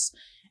Angeles,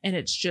 and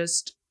it's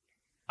just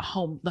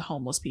the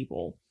homeless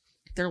people.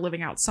 They're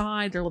living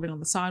outside. They're living on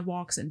the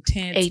sidewalks in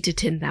tents. 8 to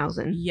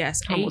 10,000.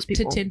 Yes, homeless 8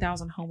 people. to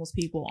 10,000 homeless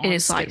people. And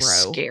it's Skid like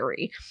Row.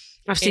 scary.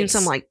 I've seen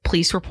some like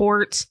police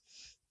reports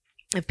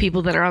of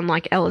people that are on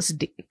like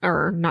LSD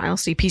or not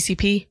LSD,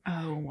 PCP.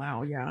 Oh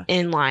wow, yeah.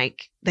 And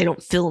like they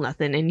don't feel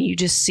nothing, and you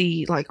just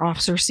see like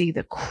officers see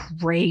the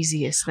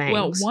craziest things.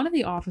 Well, one of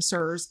the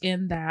officers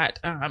in that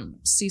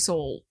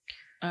Cecil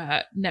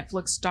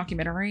Netflix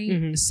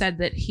documentary said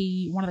that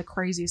one of the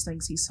craziest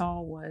things he saw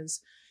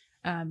was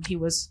he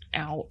was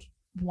out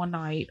one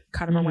night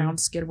kind of around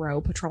Skid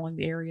Row patrolling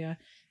the area,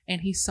 and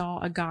he saw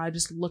a guy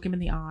just look him in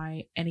the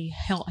eye, and he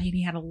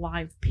had a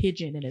live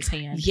pigeon in his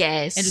hand.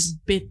 Yes. And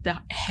just bit the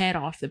head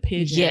off the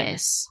pigeon.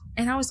 Yes.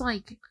 And I was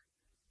like,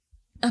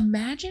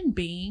 imagine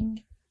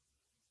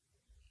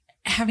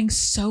having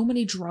so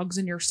many drugs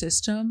in your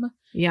system.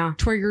 Yeah.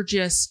 To where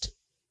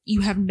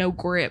you have no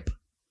grip.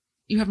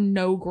 You have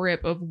no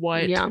grip of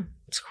what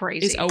it's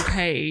crazy. is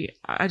okay.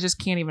 I just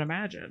can't even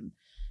imagine.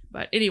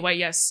 But anyway,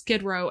 yes,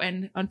 Skid Row.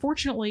 And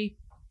unfortunately,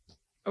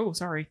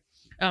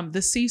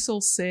 the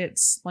Cecil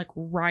sits like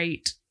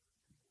right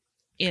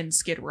in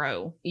Skid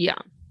Row. Yeah.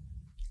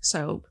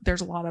 So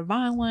there's a lot of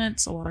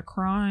violence, a lot of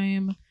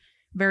crime,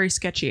 very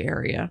sketchy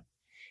area.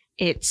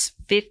 It's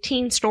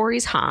 15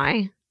 stories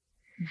high,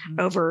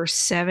 over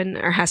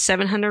has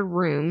 700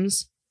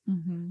 rooms.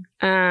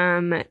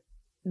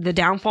 The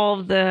downfall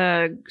of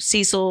the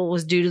Cecil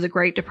was due to the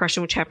Great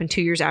Depression, which happened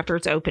 2 years after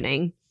its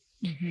opening.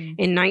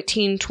 In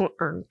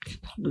January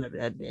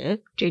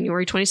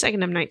 22nd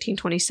of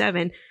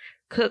 1927,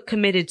 Cook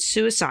committed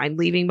suicide,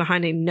 leaving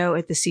behind a note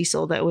at the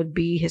Cecil that would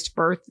be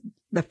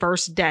the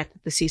first death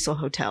at the Cecil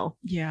Hotel.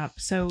 Yeah.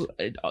 So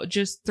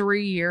just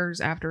 3 years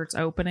after its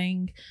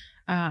opening,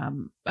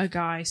 a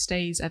guy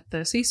stays at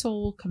the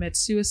Cecil, commits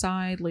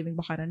suicide, leaving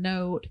behind a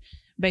note,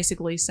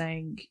 basically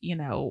saying,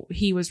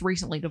 he was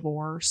recently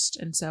divorced.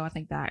 And so I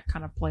think that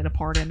kind of played a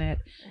part in it.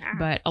 Yeah.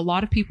 But a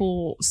lot of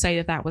people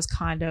say that was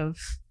kind of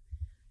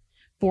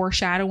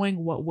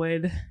foreshadowing what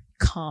would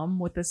come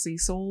with the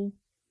Cecil,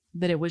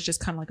 that it was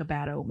just kind of like a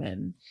bad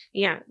omen.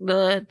 Yeah.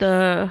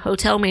 The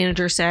hotel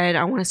manager said,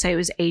 I want to say it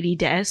was 80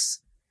 deaths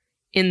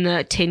in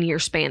the 10-year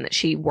span that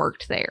she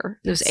worked there.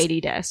 It was 80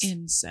 deaths.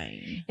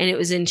 Insane.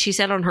 And she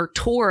said on her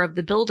tour of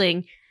the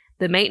building,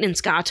 the maintenance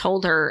guy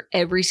told her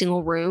every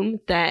single room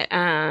that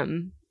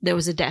there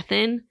was a death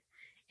in,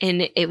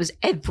 and it was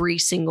every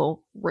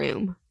single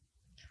room.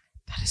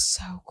 That is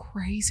so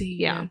crazy.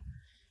 Yeah.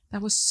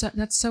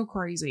 That's so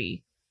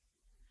crazy.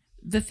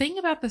 The thing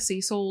about the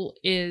Cecil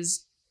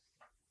is,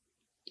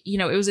 it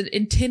was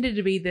intended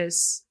to be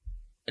this,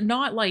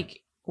 not like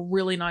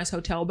really nice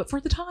hotel, but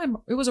for the time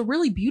it was a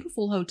really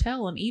beautiful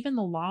hotel. And even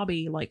the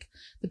lobby, like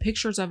the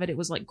pictures of it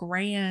was like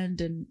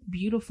grand and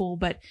beautiful,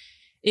 but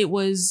it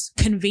was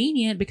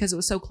convenient because it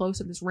was so close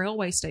to this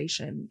railway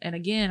station. And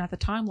again, at the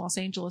time, Los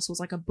Angeles was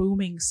like a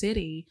booming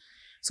city.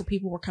 So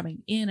people were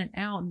coming in and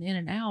out and in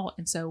and out.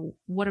 And so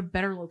what a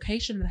better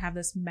location to have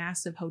this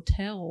massive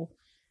hotel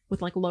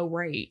with like low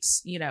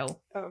rates, you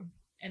know. Oh.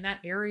 And that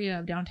area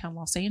of downtown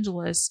Los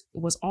Angeles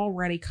was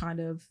already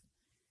kind of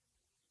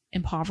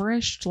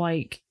impoverished.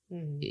 Like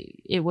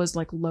it was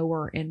like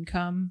lower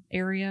income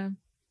area.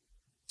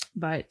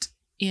 But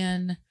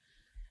during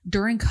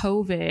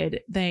COVID,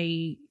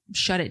 they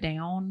shut it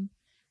down,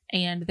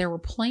 and there were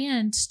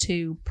plans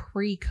to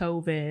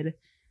pre-COVID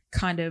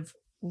kind of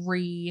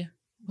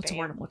what's the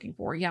word I'm looking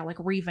for? Yeah, like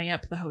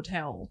revamp the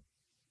hotel.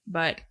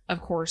 But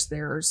of course,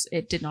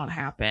 it did not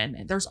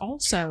happen. There's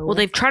also... Well,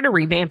 they've tried to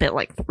revamp it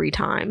like 3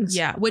 times.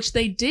 Yeah, which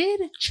they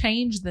did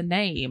change the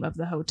name of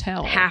the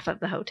hotel. Half of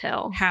the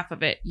hotel. Half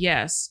of it,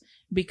 yes.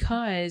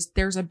 Because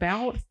there's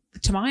about,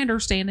 to my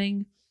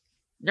understanding,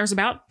 there's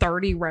about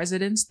 30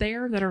 residents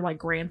there that are like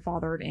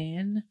grandfathered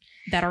in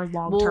that are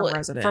long-term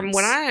residents. From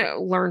what I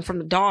learned from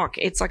the doc,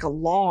 it's like a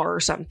law or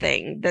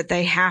something that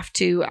they have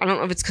to, I don't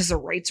know if it's because the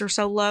rates are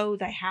so low,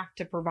 they have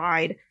to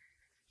provide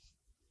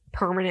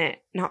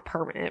not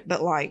permanent,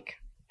 but like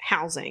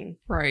housing.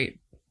 Right.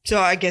 So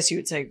I guess you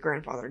would say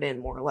grandfathered in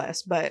more or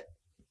less, but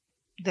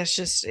that's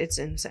just, it's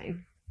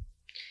insane.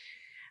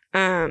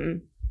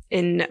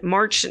 In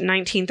March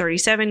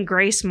 1937,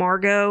 Grace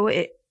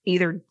Margot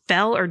either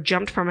fell or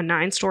jumped from a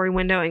 9-story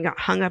window and got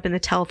hung up in the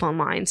telephone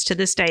lines. To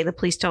this day, the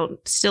police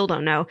still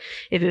don't know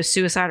if it was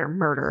suicide or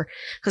murder.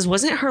 Because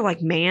wasn't her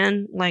like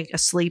man like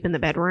asleep in the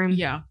bedroom?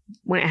 Yeah.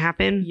 When it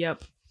happened?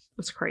 Yep.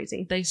 That's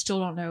crazy. They still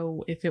don't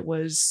know if it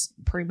was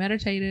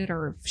premeditated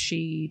or if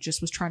she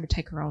just was trying to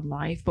take her own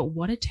life. But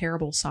what a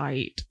terrible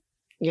sight.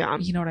 Yeah.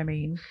 You know what I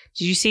mean?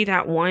 Did you see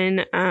that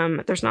one?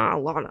 There's not a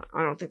lot.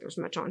 I don't think there's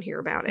much on here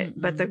about it.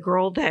 But the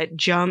girl that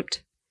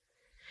jumped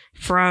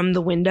from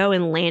the window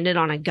and landed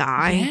on a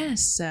guy.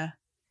 Yes.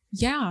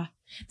 Yeah.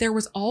 There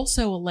was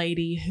also a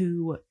lady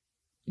who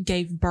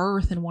gave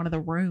birth in one of the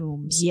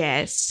rooms.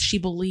 Yes. She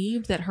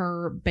believed that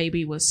her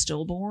baby was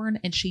stillborn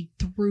and she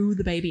threw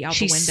the baby out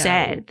the window. She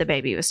said the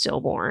baby was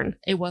stillborn.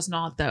 It was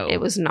not, though. It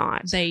was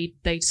not. They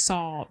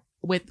saw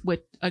with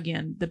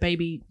again, the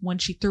baby, when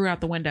she threw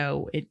out the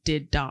window, it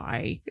did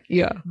die.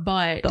 Yeah.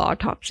 But the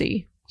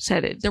autopsy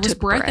said it. There was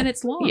breath in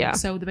its lungs. Yeah.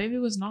 So the baby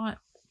was not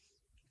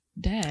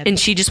dead. And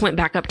she just went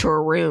back up to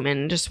her room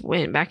and just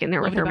went back in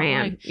there with her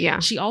man. Life. Yeah.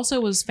 She also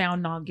was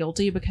found not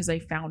guilty because they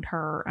found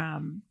her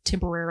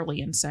temporarily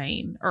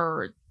insane.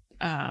 Or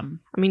I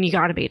mean, you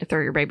got to be to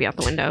throw your baby out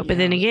the window. Yeah. But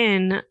then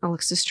again,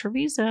 Alexis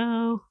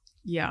Treviso.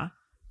 Yeah.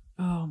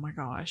 Oh my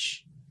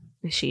gosh.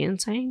 Is she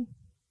insane?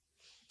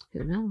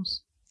 Who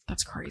knows?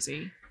 That's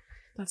crazy.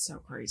 That's so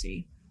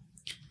crazy.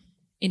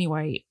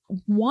 Anyway,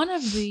 one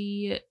of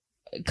the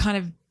kind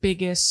of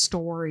biggest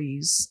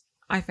stories,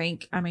 I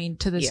think,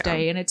 to this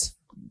day, and it's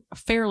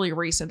fairly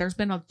recent. There's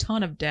been a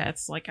ton of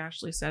deaths, like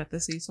Ashley said, at the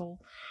Cecil.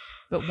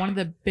 But one of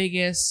the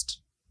biggest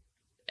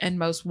and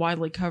most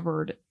widely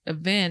covered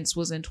events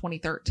was in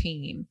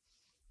 2013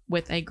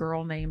 with a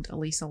girl named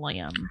Elisa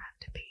Lam.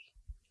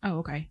 Oh,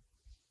 okay.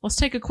 Let's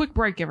take a quick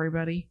break,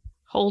 everybody.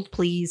 Hold,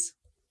 please.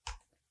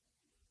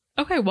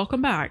 Okay,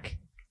 welcome back.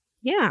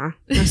 Yeah,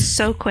 that's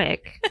so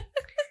quick.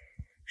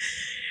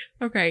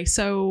 Okay,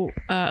 so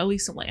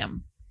Elisa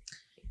Lam.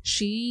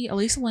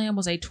 Elisa Lam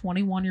was a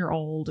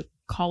 21-year-old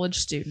college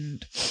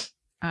student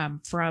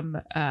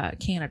from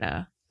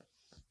Canada.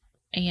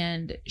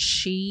 And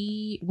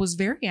she was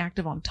very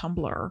active on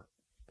Tumblr,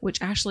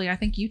 which Ashley, I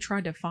think you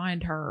tried to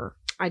find her.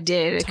 I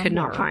did. Tumblr. I could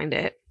not find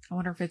it. I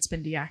wonder if it's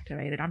been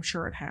deactivated. I'm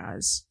sure it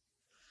has.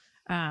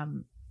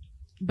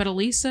 But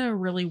Elisa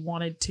really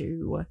wanted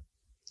to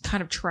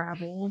kind of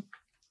travel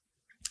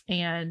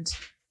and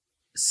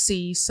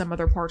see some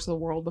other parts of the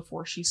world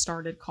before she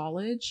started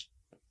college.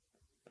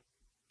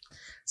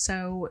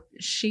 So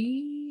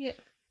she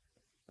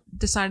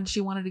decided she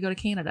wanted to go to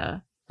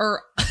Canada.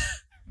 Or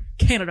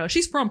Canada.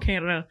 She's from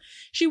Canada.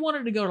 She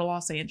wanted to go to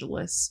Los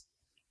Angeles.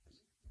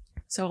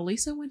 So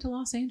Elisa went to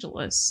Los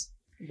Angeles.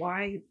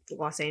 Why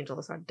Los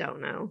Angeles? I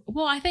don't know.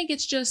 Well, I think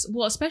it's just,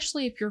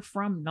 especially if you're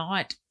from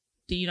not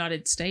the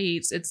United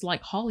States, it's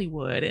like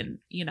Hollywood and,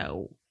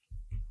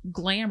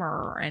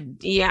 glamour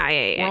and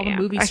where all the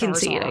movie stars I can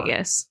see are. it, I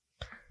guess.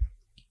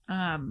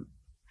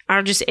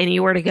 Or just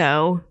anywhere to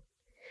go.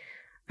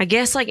 I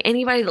guess like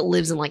anybody that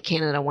lives in like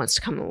Canada wants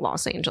to come to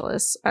Los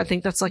Angeles. I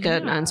think that's like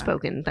an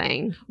unspoken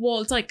thing. Well,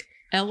 it's like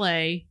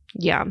LA,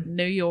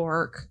 New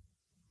York.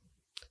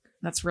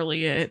 That's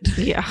really it.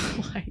 Yeah.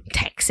 Like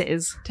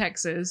Texas,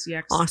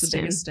 yeah, Austin, it's the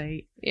biggest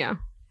state. Yeah.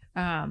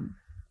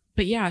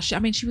 But yeah,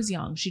 she was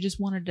young. She just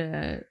wanted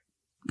to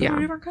go to a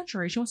different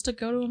country. She wants to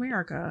go to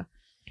America.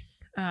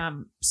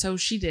 So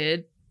she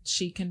did.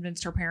 She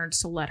convinced her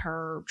parents to let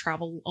her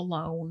travel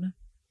alone.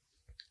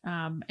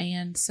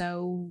 And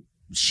so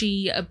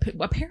she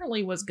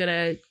apparently was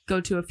gonna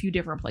go to a few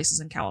different places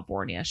in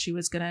California. She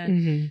was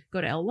gonna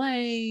go to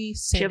LA,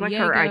 San She had like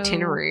Diego. her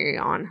itinerary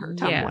on her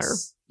Tumblr.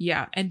 Yes.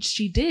 Yeah, and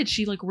she did.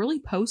 She like really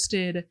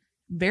posted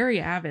very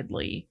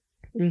avidly.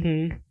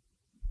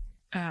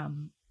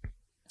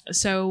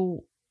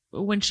 So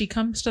when she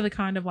comes to the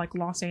kind of like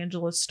Los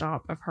Angeles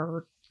stop of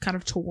her kind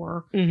of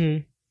tour,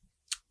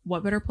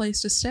 what better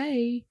place to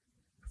stay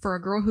for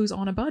a girl who's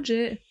on a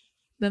budget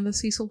than the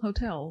Cecil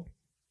Hotel.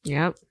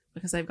 Yep.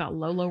 Because they've got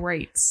low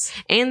rates.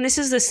 And this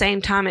is the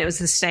same time it was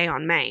the Stay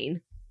on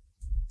Main.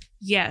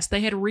 Yes, they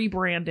had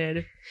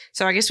rebranded.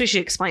 So I guess we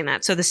should explain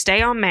that. So the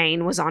Stay on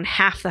Main was on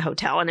half the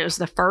hotel, and it was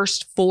the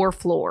first 4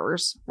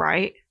 floors,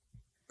 right?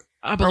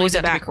 I believe was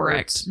it that's backwards?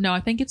 correct. No,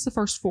 I think it's the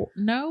first 4.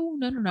 No.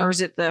 Or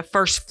is it the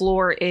first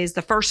floor is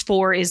the first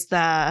 4 is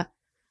the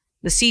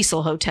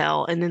Cecil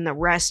Hotel, and then the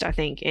rest I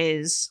think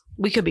is,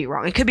 we could be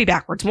wrong. It could be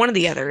backwards. One or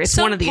the other. It's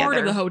one or the other. Part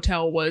of the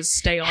hotel was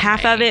Stay on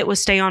half Main. of it was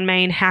Stay on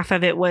Main, half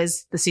of it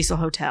was the Cecil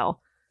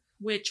Hotel.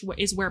 Which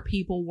is where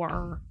people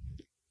were.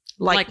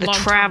 Like the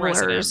long-term travelers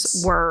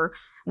residents. were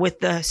with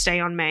the Stay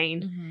on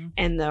Main, Mm-hmm.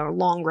 and the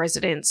long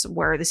residents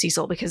were the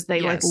Cecil, because they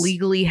like Yes.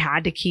 legally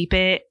had to keep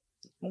it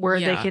where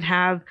they Yeah. could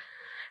have,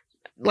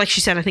 like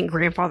she said, I think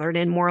grandfathered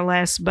in more or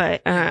less,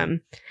 but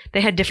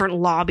they had different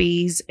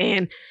lobbies,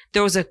 and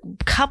there was a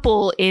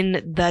couple in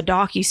the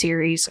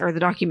docuseries or the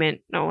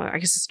document. No, I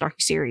guess it's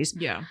docuseries.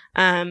 Yeah.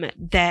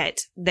 That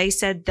they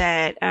said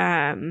that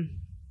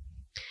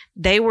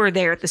they were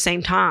there at the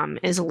same time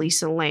as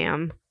Elisa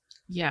Lam.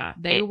 Yeah.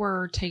 They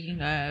were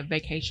taking a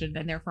vacation,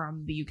 and they're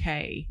from the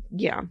UK.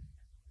 Yeah.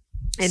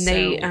 And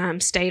they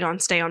stayed on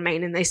Stay on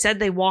Main, and they said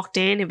they walked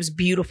in. It was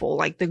beautiful,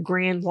 like the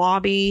grand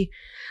lobby,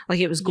 like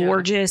it was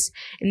gorgeous.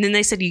 And then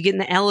they said you get in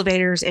the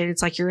elevators, and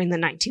it's like you're in the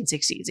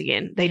 1960s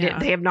again. They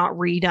have not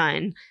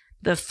redone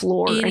the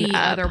floor Any and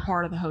up. other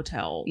part of the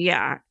hotel.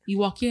 Yeah. You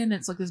walk in,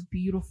 it's like this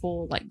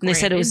beautiful, like, And they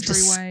said it was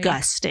entryway.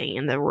 disgusting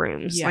in the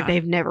rooms. Yeah. Like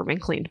they've never been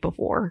cleaned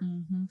before.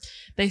 Mm-hmm.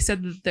 They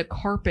said that the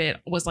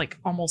carpet was like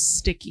almost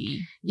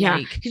sticky. Yeah.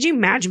 Like, Could you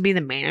imagine being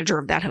the manager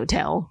of that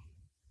hotel?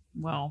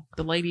 well,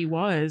 the lady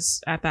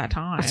was at that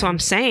time. That's what I'm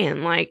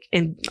saying. Like,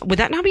 and would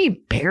that not be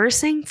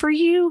embarrassing for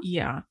you?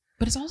 Yeah.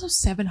 But it's also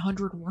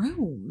 700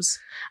 rooms.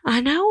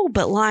 I know,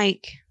 but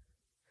like,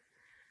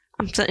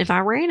 I'm saying if I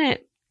ran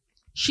it,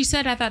 She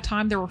said at that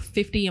time there were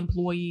 50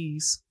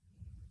 employees.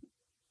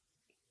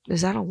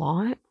 is that a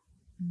lot?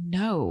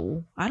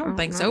 No, I don't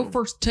think know.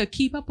 so. To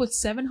keep up with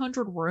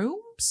 700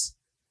 rooms?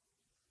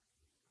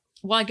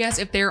 Well, I guess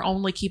if they're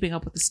only keeping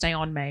up with the Stay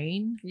on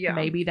Main,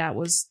 maybe that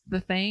was the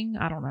thing.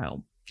 I don't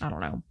know.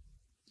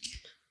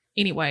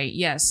 Anyway,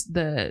 yes,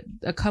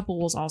 a couple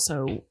was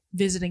also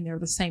visiting there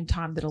the same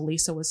time that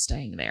Elisa was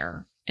staying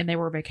there, and they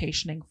were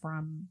vacationing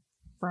from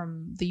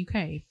the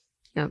UK.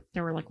 Yep.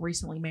 They were like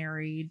recently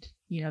married.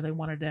 You know,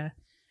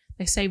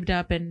 they saved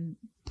up, and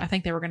I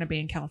think they were going to be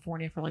in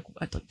California for like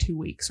 2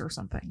 weeks or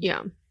something.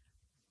 Yeah.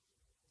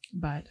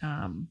 But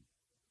I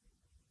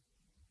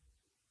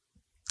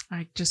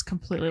just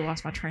completely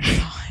lost my train of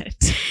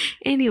thought.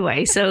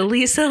 Anyway, so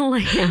Elisa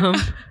Lam,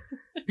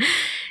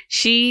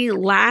 she,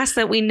 last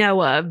that we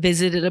know of,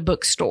 visited a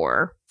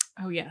bookstore.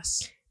 Oh,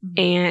 yes.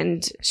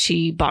 And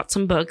she bought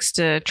some books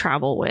to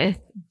travel with.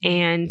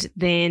 And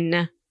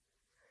then,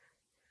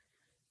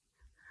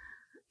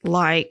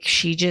 like,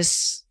 she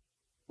just...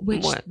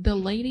 Which the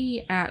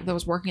lady that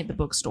was working at the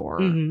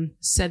bookstore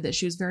said that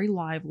she was very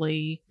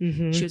lively.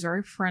 Mm-hmm. She was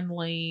very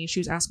friendly.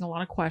 She was asking a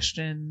lot of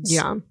questions.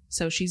 Yeah.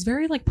 So she's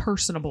very like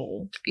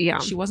personable. Yeah.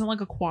 She wasn't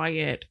like a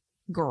quiet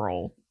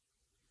girl.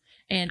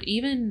 And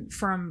even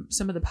from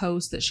some of the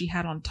posts that she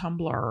had on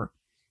Tumblr,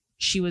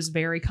 she was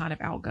very kind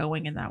of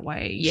outgoing in that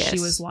way. Yes. She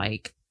was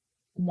like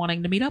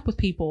wanting to meet up with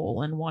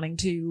people and wanting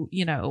to,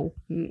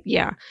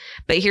 Yeah.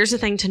 But here's the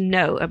thing to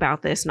note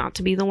about this, not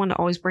to be the one to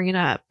always bring it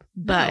up,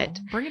 but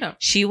bring it up.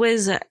 She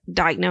was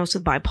diagnosed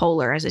with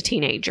bipolar as a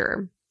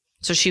teenager.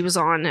 So she was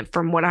on,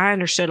 from what I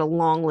understood, a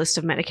long list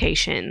of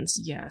medications.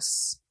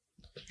 Yes.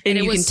 And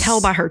you can tell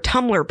by her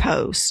Tumblr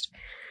post,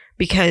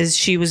 because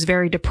she was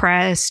very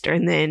depressed,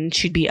 and then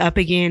she'd be up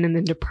again and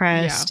then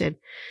depressed. Yeah. And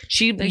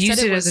she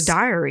used it as a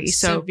diary.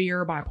 So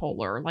severe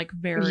bipolar, like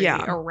very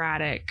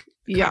erratic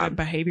kind of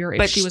behavior.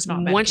 But she was not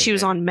medicated. Once she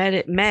was on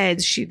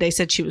meds, they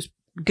said she was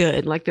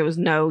good. Like there was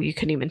you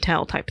couldn't even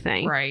tell type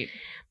thing. Right.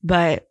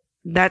 But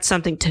that's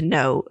something to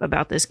note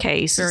about this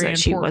case, is that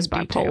she was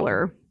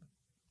bipolar. Detail.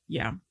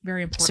 Yeah.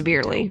 Very important.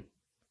 Severely.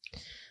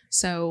 Detail.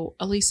 So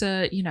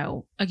Elisa,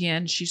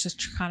 again, she's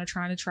just kind of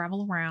trying to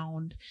travel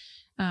around.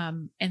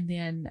 And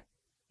then,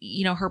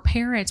 her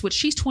parents, which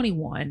she's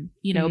 21,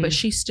 but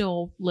she's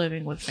still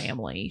living with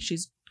family.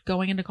 She's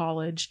going into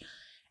college,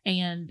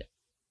 and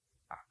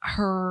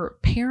her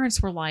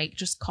parents were like,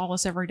 just call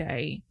us every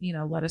day,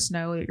 let us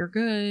know that you're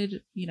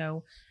good,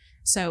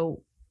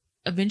 So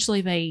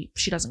eventually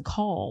she doesn't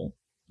call,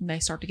 and they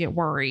start to get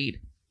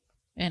worried,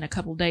 and a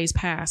couple days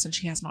pass and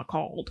she has not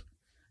called.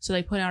 So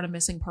they put out a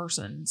missing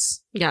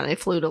persons. Yeah. They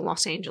flew to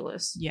Los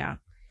Angeles. Yeah.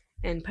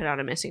 And put out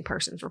a missing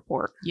persons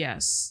report.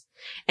 Yes.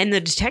 And the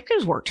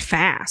detectives worked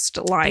fast.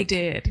 Like they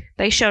did.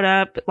 They showed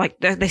up, like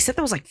they said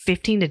there was like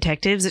 15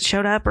 detectives that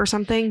showed up or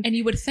something. And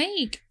you would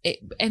think,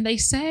 and they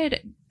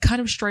said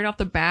kind of straight off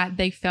the bat,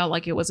 they felt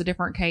like it was a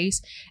different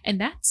case.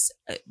 And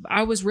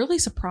I was really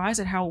surprised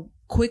at how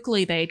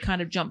quickly they'd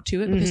kind of jumped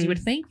to it, because you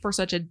would think for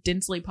such a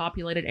densely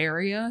populated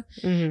area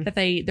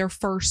that their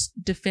first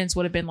defense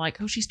would have been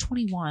like, oh, she's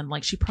 21.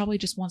 Like she probably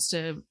just wants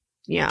to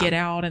get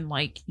out and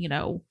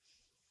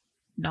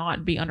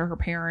not be under her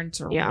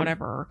parents or Yeah.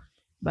 whatever.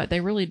 But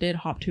they really did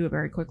hop to it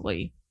very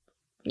quickly.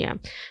 Yeah.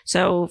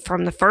 So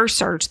from the first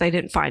search, they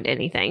didn't find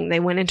anything. They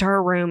went into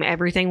her room.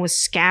 Everything was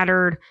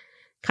scattered,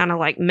 kind of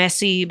like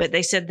messy, but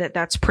they said that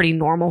that's pretty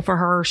normal for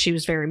her. She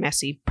was a very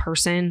messy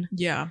person.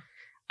 Yeah.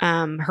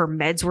 Her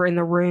meds were in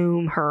the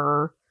room.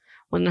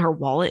 Wasn't her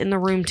wallet in the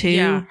room too?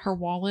 Yeah. Her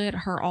wallet,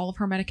 all of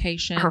her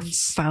medications. Her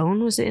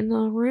phone was in the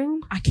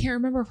room? I can't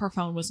remember if her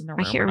phone was in the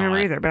room. I can't remember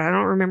either, but I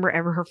don't remember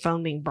ever her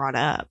phone being brought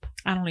up.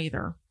 I don't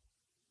either.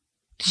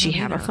 Did she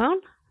have a phone?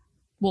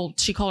 Well,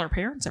 she called her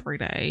parents every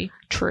day.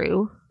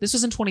 True. This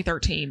was in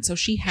 2013, so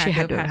she had to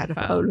have had a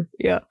phone.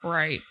 Yeah.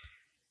 Right.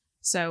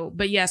 So,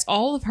 but yes,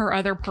 all of her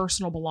other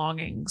personal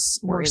belongings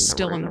were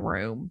still in the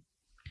room.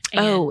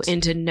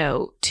 And to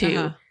note,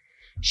 too,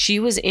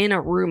 she was in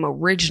a room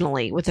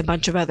originally with a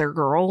bunch of other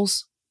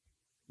girls.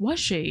 Was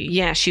she?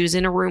 Yeah, she was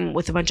in a room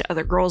with a bunch of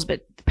other girls,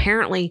 but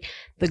apparently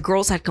the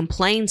girls had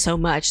complained so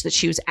much that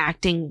she was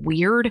acting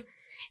weird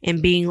and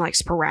being like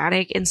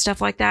sporadic and stuff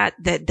like that,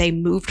 that they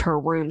moved her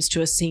rooms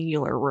to a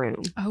singular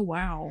room. Oh,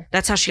 wow.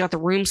 That's how she got the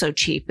room so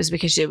cheap, is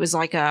because it was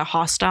like a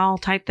hostel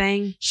type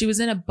thing. She was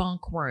in a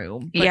bunk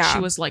room, but she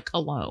was like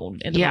alone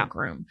in the bunk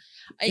room.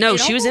 No,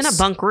 she was in a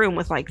bunk room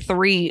with like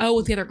three. Oh,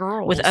 with the other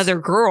girls. With other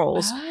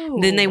girls. Oh.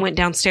 Then they went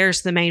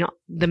downstairs to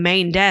the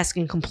main desk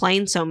and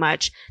complained so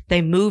much,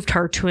 they moved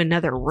her to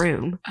another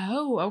room.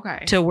 Oh,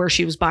 okay. To where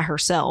she was by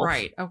herself.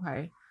 Right,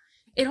 okay.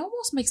 It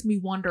almost makes me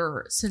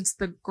wonder, since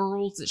the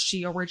girls that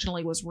she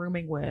originally was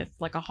rooming with,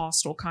 like a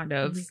hostel kind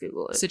of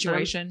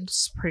situation. I'm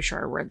pretty sure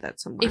I read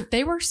that somewhere. If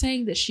they were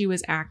saying that she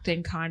was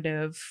acting kind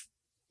of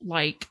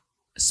like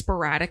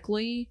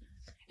sporadically,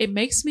 it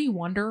makes me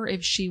wonder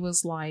if she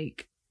was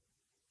like,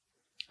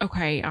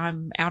 okay,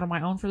 I'm out on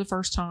my own for the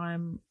first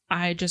time.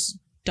 I just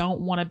don't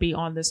want to be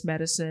on this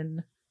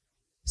medicine.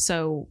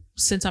 So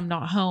since I'm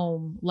not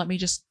home, let me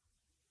just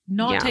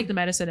not take the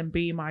medicine and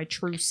be my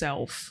true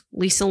self.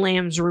 Elisa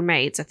Lam's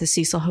roommates at the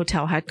Cecil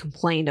Hotel had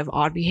complained of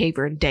odd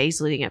behavior in days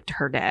leading up to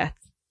her death.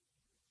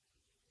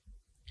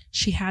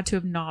 She had to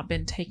have not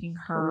been taking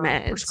her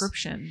meds,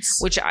 prescriptions.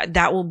 Which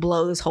that will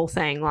blow this whole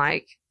thing.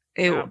 Like,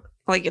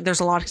 like there's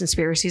a lot of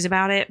conspiracies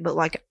about it, but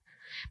like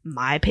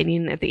my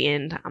opinion at the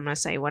end, I'm going to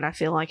say what I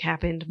feel like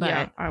happened.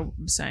 But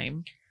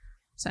same.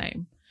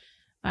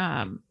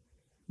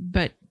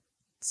 But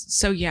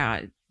so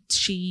yeah,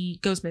 she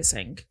goes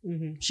missing.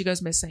 Mm-hmm. She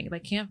goes missing. They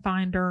can't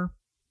find her.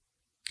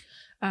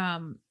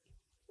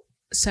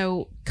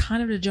 So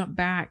kind of to jump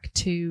back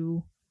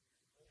to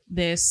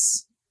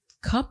this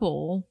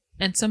couple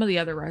and some of the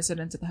other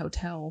residents at the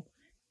hotel,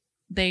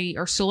 they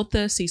are still at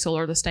the Cecil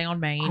or the Stay on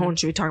Main. Hold on,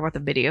 should we talk about the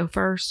video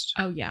first?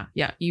 Oh yeah,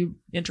 you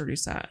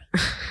introduce that.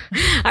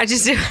 I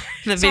just the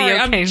video. Sorry,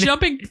 I'm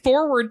jumping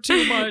forward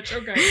too much.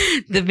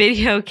 Okay. The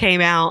video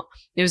came out.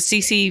 It was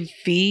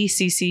CCTV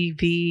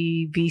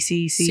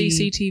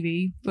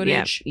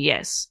footage. Yeah,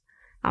 yes,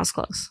 I was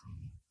close.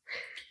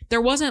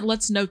 There wasn't.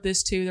 Let's note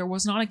this too. There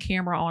was not a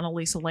camera on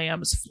Elisa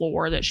Lam's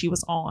floor that she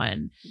was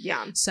on.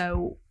 Yeah.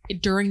 So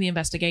during the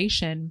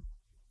investigation,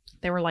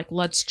 they were like,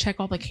 let's check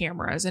all the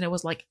cameras. And it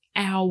was like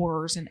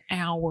hours and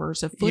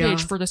hours of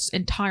footage for this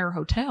entire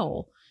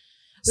hotel.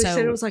 They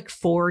said it was like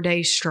 4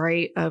 days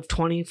straight of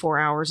 24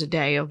 hours a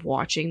day of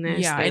watching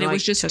this. Yeah, and it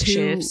was just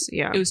shifts.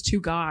 It was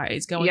two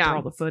guys going through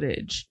all the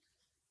footage.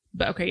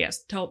 But okay,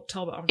 yes. Tell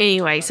about.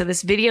 Anyway, so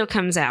this video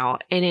comes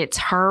out and it's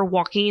her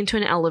walking into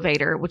an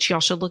elevator, which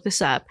y'all should look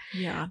this up.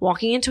 Yeah.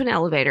 Walking into an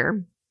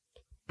elevator,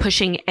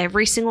 pushing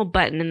every single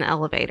button in the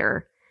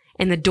elevator,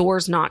 and the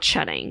door's not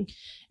shutting.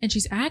 And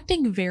she's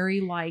acting very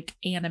like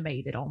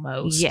animated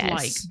almost. Yes.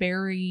 Like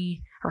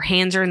very. Her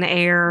hands are in the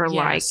air. Yes.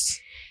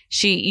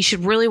 Like you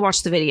should really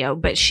watch the video.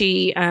 But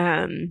she,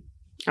 I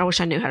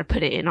wish I knew how to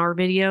put it in our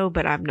video,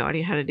 but I have no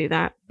idea how to do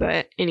that.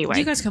 But anyway.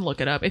 You guys can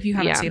look it up if you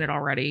haven't seen it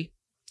already.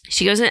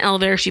 She goes in the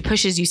elevator. She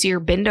pushes. You see her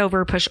bend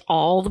over, push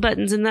all the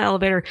buttons in the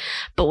elevator.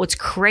 But what's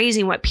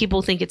crazy, what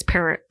people think it's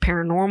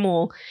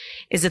paranormal,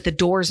 is that the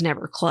doors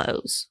never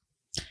close.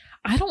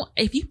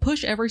 If you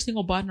push every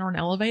single button on an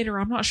elevator,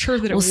 I'm not sure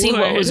that it would. See,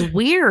 what was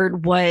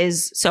weird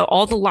was, so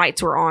all the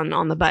lights were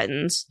on the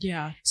buttons.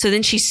 Yeah. So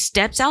then she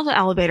steps out of the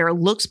elevator,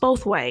 looks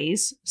both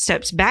ways,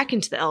 steps back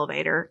into the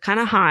elevator,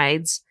 kind of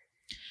hides.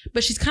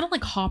 But she's kind of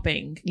like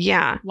hopping.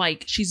 Yeah.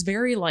 Like she's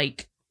very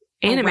like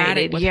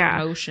animated with her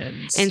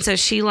motions. And so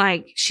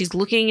she's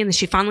looking and then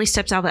she finally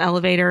steps out of the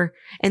elevator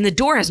and the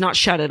door has not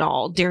shut at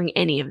all during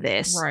any of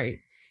this. Right.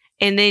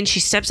 And then she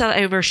steps out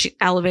of the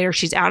elevator.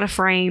 She's out of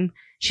frame.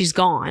 She's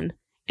gone.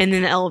 And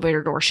then the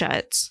elevator door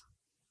shuts.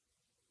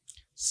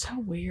 So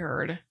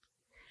weird.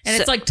 And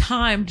it's like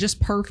timed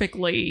just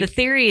perfectly. The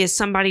theory is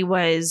somebody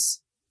was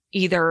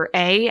either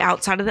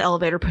outside of the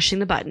elevator pushing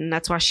the button.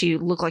 That's why she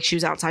looked like she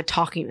was outside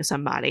talking to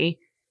somebody.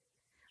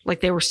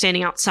 Like they were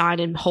standing outside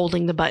and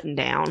holding the button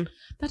down.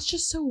 That's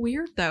just so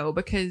weird though,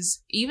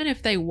 because even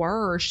if they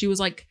were, she was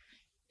like,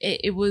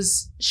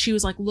 she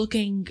was like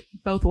looking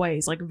both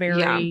ways, like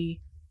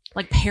very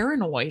like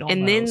paranoid almost.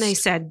 And then they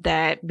said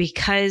that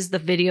because the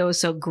video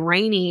is so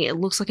grainy, it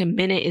looks like a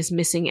minute is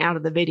missing out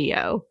of the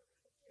video.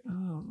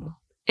 Oh.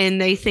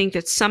 And they think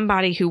that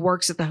somebody who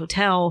works at the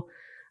hotel,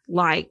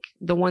 like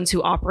the ones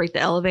who operate the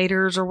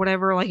elevators or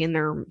whatever, like in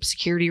their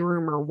security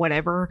room or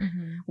whatever,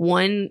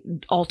 one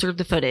altered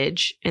the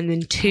footage, and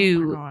then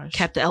two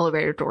kept the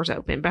elevator doors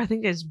open. But I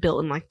think it's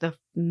built in like the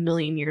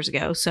million years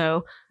ago.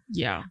 So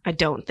yeah, I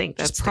don't think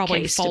that's it's probably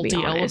the case, faulty to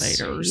be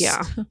honest. elevators.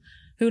 Yeah.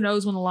 Who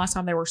knows when the last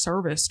time they were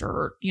serviced,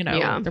 or,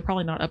 they're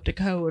probably not up to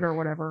code or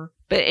whatever.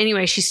 But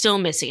anyway, she's still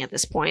missing at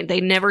this point.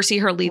 They never see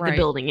her leave the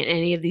building in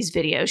any of these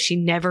videos. She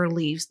never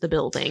leaves the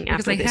building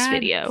after this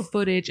video.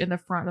 Footage in the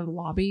front of the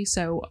lobby.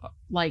 So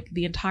like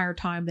the entire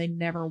time they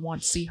never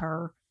once see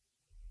her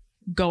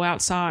go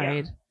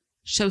outside.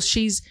 Yeah. So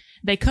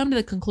they come to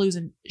the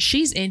conclusion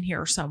she's in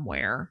here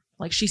somewhere.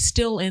 Like she's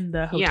still in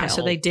the hotel. Yeah.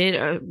 So they did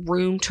a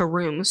room to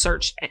room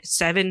search,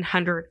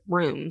 700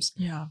 rooms.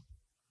 Yeah.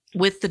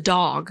 With the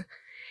dog.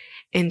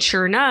 And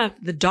sure enough,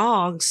 the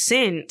dog's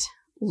scent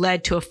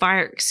led to a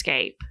fire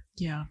escape.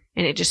 Yeah.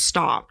 And it just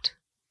stopped.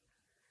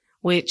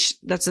 Which,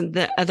 that's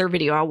the other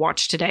video I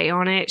watched today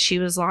on it. She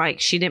was like,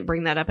 she didn't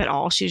bring that up at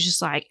all. She was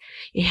just like,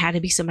 it had to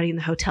be somebody in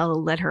the hotel to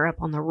let her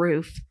up on the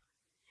roof.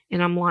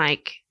 And I'm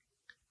like,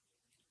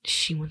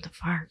 she went to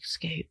fire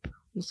escape.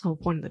 That's the whole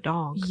point of the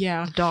dog.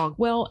 Yeah. The dog.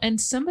 Well,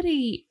 and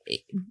somebody,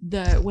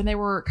 when they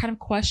were kind of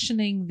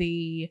questioning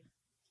the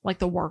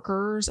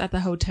workers at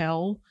the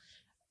hotel,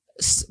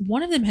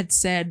 one of them had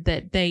said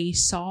that they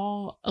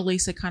saw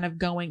Elisa kind of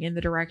going in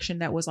the direction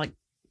that was like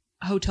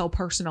hotel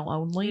personnel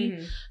only.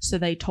 Mm-hmm. So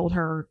they told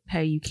her,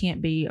 hey, you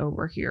can't be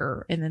over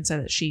here. And then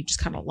said that she just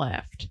kind of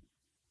left,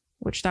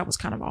 which that was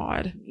kind of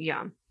odd.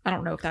 Yeah. I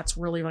don't know if that's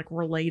really like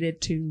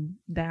related to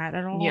that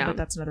at all, but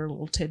that's another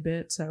little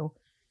tidbit. So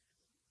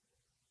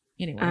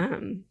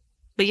anyway.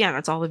 But yeah,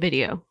 that's all the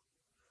video.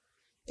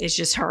 It's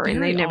just her. Very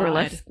and they never odd.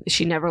 left.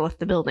 She never left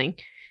the building.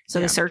 So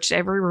they searched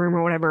every room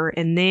or whatever,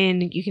 and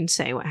then you can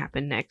say what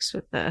happened next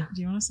with the...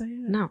 Do you want to say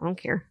it? No, I don't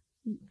care.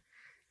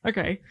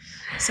 Okay.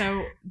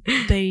 So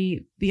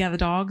the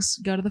dogs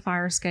go to the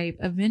fire escape.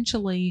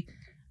 Eventually,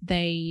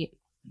 they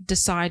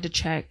decide to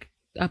check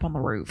up on the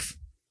roof.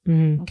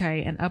 Mm-hmm.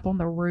 Okay. And up on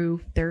the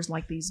roof, there's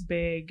like these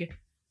big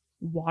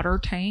water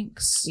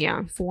tanks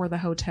for the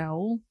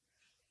hotel.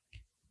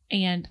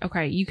 And,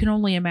 okay, you can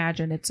only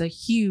imagine it's a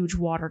huge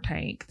water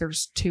tank.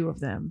 There's two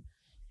of them.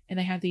 And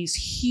they have these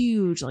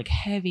huge, like,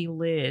 heavy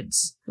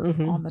lids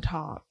on the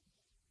top.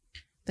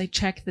 They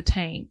check the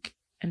tank,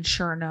 and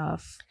sure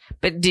enough.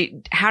 But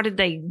how did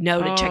they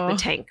know to check the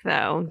tank,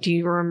 though? Do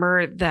you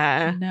remember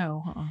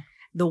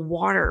the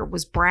water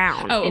was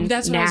brown? Oh,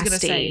 that's what I was going to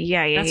say.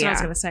 Yeah. That's what I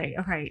was going to say.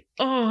 Okay.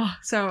 Oh,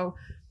 so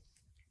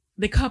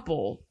the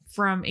couple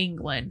from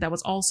England that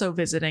was also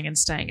visiting and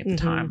staying at the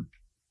time,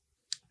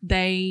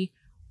 they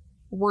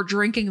were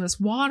drinking this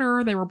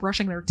water. They were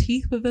brushing their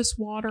teeth with this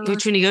water.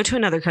 Which, when you go to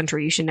another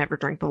country, you should never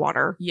drink the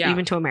water. Yeah.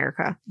 Even to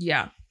America.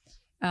 Yeah.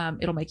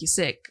 It'll make you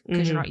sick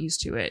because you're not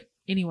used to it.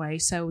 Anyway,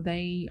 so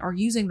they are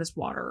using this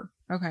water.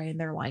 Okay. And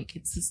they're like,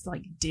 it's this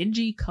like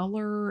dingy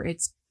color.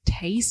 It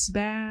tastes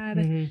bad.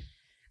 Mm-hmm.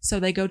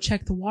 So they go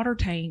check the water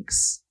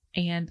tanks,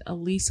 and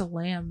Elisa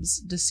Lam's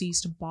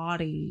deceased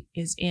body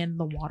is in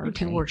the water tank.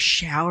 People were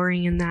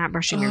showering in that,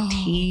 brushing their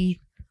teeth.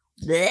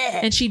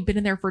 Blech. And she'd been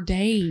in there for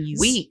days.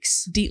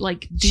 Weeks.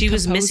 She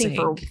was missing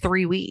for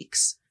 3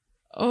 weeks.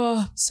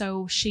 Oh,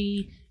 so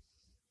she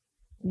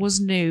was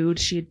nude.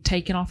 She had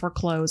taken off her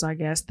clothes, I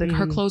guess.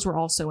 Her clothes were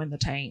also in the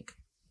tank.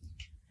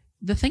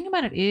 The thing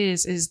about it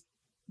is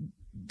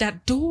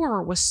that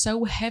door was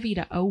so heavy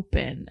to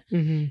open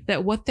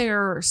that what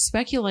they're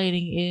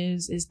speculating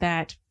is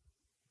that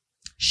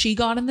she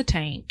got in the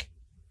tank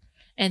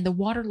and the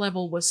water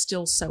level was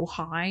still so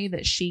high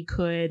that she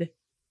could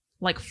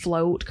like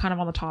float kind of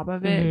on the top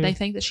of it. They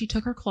think that she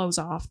took her clothes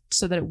off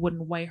so that it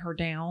wouldn't weigh her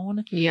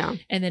down. Yeah.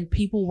 And then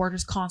people were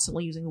just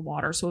constantly using the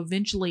water. So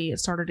eventually it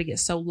started to get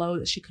so low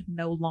that she could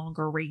no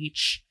longer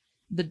reach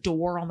the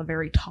door on the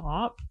very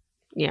top.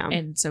 Yeah.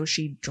 And so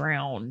she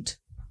drowned.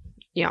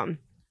 Yeah.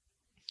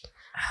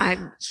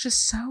 It's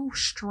just so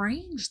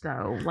strange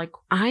though. Like,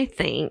 I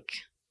think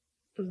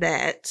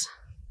that,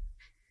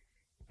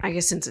 I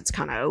guess since it's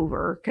kind of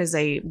over, because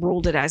they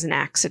ruled it as an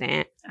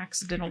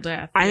accidental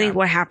death. I think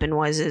what happened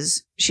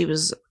is she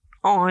was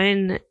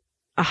on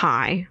a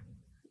high.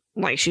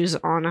 Like, she was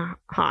on a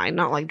high,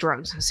 not like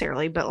drugs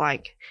necessarily, but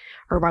like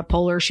her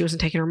bipolar. She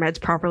wasn't taking her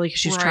meds properly because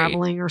she was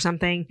traveling or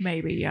something.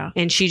 Maybe, yeah.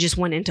 And she just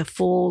went into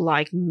full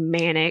like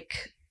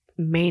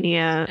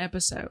mania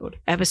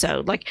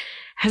episode. Like,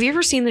 have you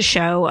ever seen the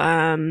show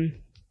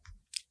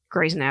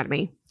Grey's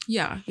Anatomy?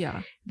 Yeah.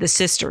 The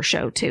sister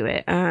show to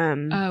it.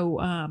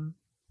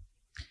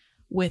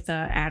 With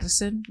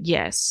Addison?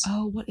 Yes.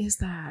 Oh, what is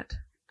that?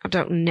 I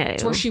don't know.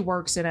 It's where she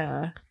works in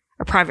a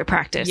private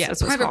practice. Yeah,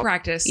 private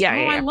practice. Yeah,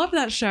 I love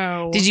that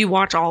show. Did you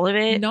watch all of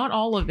it? Not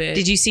all of it.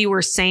 Did you see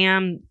where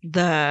Sam,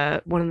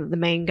 one of the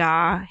main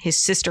guy,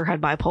 his sister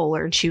had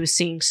bipolar and she was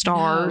seeing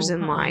stars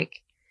and like...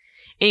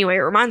 Anyway, it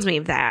reminds me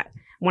of that.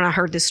 When I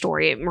heard this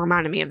story, it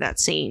reminded me of that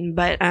scene.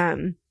 But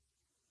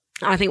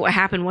I think what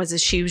happened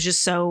was she was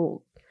just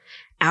so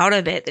out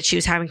of it that she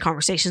was having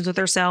conversations with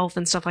herself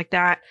and stuff like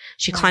that.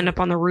 She climbed up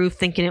on the roof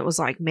thinking it was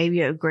like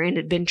maybe a grand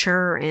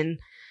adventure and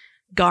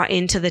got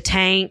into the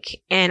tank.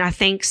 And I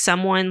think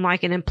someone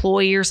like an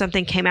employee or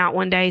something came out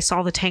one day,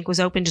 saw the tank was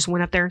open, just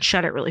went up there and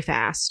shut it really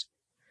fast.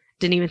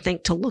 Didn't even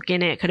think to look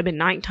in it. It could have been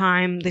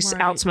nighttime.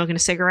 They're out smoking a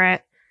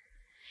cigarette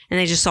and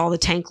they just saw the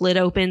tank lid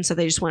open. So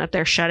they just went up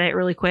there, shut it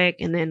really quick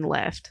and then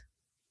left.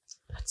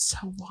 That's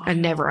so wild. I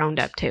never owned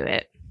up to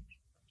it.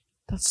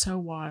 That's so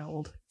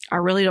wild. I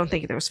really don't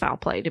think there was foul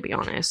play, to be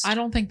honest. I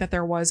don't think that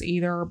there was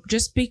either,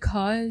 just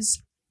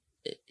because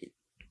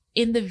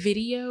in the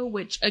video,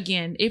 which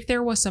again, if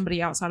there was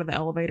somebody outside of the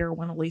elevator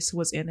when Elisa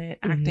was in it,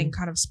 acting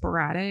kind of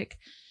sporadic,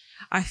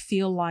 I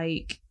feel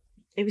like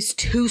it was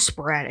too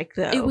sporadic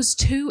though.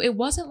 It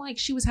wasn't like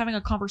she was having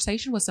a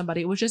conversation with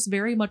somebody. It was just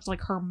very much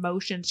like her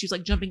motions. She was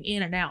like jumping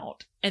in and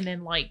out and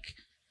then like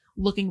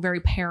looking very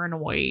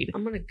paranoid.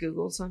 I'm going to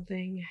Google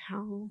something.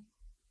 How...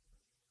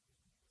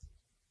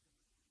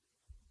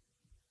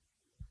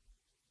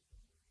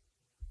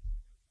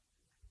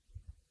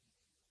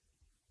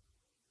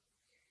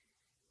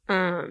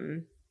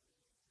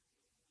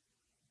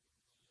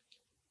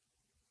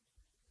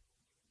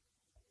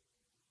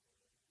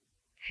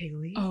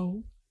 Haley.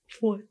 Oh.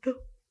 What the?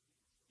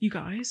 You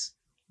guys?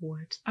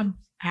 What? I'm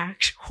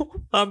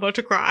about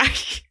to cry.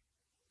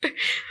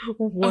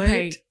 What?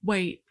 Okay,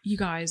 wait, you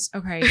guys.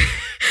 Okay.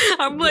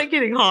 I'm like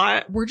getting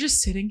hot. We're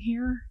just sitting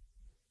here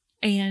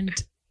and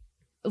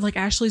like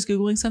Ashley's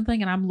Googling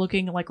something and I'm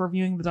looking like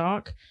reviewing the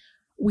doc.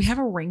 We have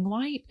a ring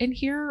light in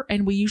here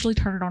and we usually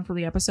turn it on for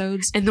the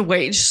episodes. And the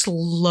way it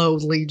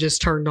slowly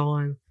just turned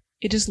on.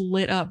 It just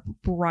lit up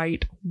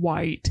bright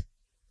white.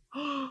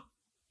 And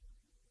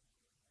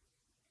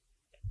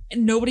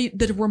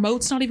the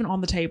remote's not even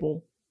on the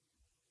table.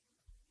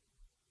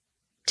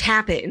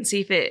 Tap it and see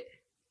if it...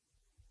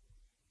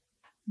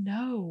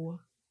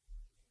 No.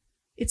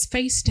 It's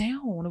face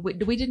down.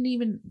 We didn't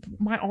even...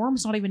 My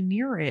arm's not even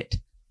near it.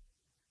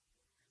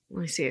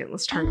 Let me see it.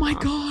 Let's turn it off. Oh my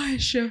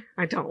gosh.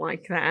 I don't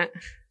like that.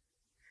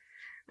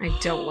 I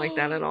don't like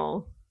that at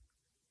all.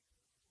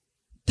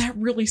 That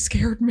really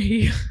scared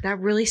me. That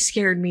really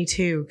scared me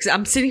too. Because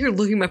I'm sitting here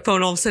looking at my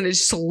phone. All of a sudden it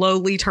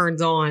slowly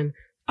turns on.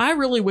 I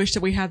really wish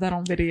that we had that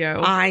on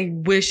video. I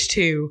wish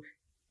too.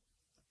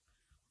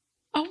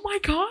 Oh my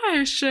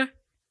gosh.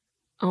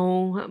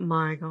 Oh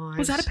my gosh.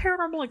 Was that a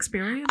paranormal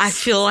experience? I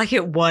feel like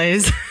it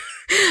was.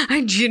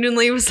 I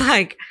genuinely was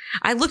like,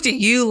 I looked at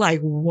you like,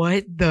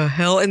 what the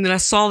hell? And then I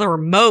saw the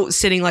remote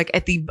sitting like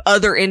at the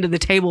other end of the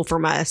table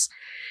from us.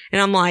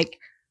 And I'm like,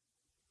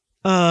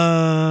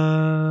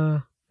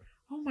 oh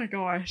my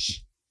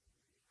gosh.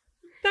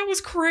 That was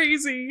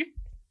crazy.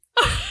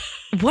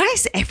 What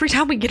is every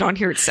time we get on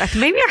here, it's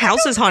maybe our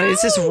house is haunted.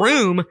 It's this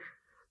room.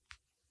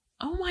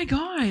 Oh my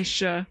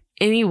gosh.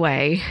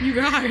 Anyway. You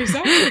guys,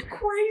 that was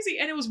crazy.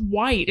 And it was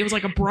white. It was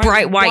like a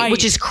bright white.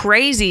 Which is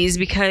crazy is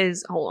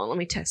because, hold on, let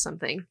me test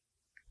something.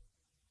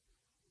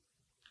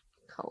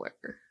 Color.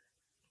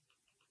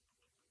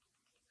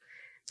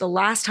 The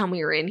last time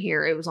we were in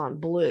here, it was on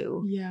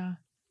blue. Yeah.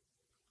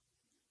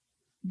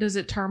 Does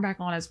it turn back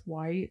on as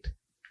white?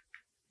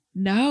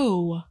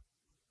 No.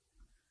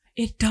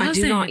 It doesn't. I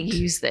do not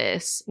use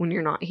this when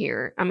you're not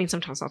here. I mean,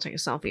 sometimes I'll take a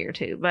selfie or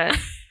two, but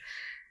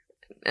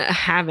I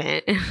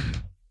haven't.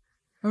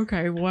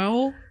 Okay,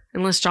 well.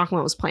 Unless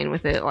Jocelyn was playing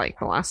with it like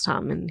the last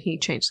time and he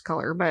changed the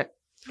color, but.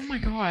 Oh my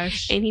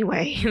gosh.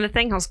 Anyway, the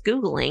thing I was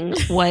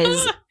Googling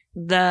was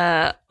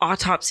the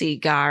autopsy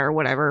guy or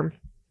whatever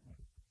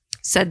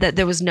said that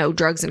there was no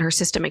drugs in her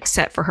system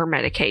except for her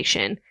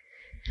medication,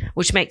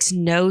 which makes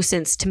no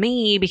sense to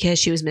me because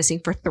she was missing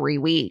for 3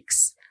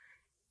 weeks.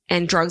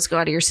 And drugs go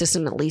out of your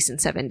system at least in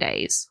 7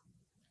 days.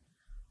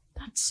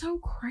 That's so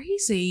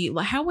crazy.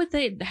 How would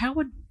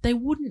they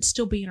wouldn't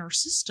still be in her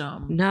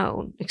system?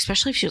 No,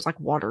 especially if she was like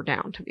watered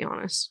down, to be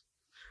honest.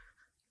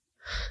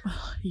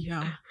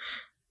 Yeah.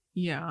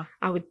 Yeah.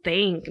 I would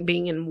think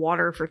being in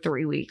water for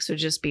 3 weeks would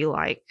just be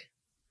like...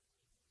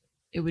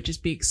 It would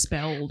just be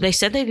expelled. They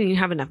said they didn't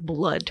have enough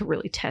blood to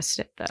really test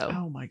it, though.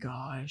 Oh my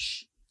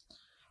gosh.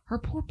 Her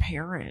poor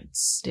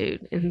parents.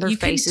 Dude, and their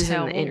faces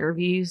in the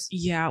interviews.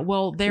 Yeah,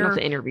 well, not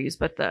the interviews,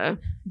 but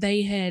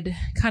they had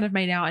kind of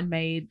come out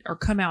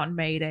and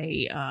made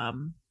a,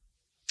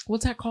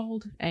 what's that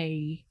called?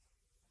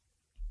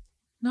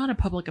 Not a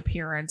public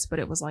appearance, but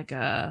it was like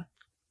a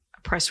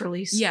press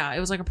release. Yeah,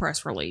 it was like a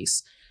press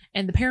release.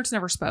 And the parents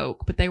never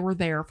spoke, but they were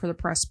there for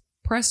the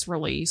press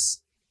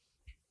release.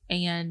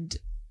 And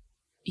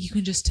you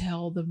can just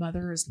tell the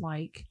mother is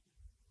like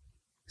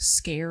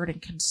scared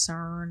and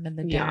concerned, and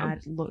the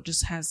dad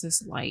just has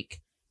this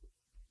like,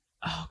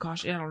 oh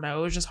gosh, I don't know,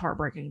 it was just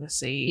heartbreaking to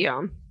see.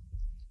 Yeah,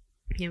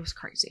 it was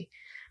crazy.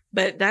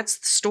 But that's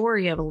the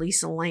story of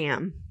Elisa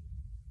Lam.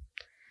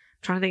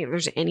 I'm trying to think if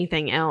there's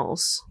anything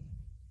else.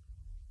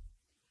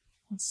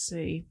 Let's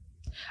see.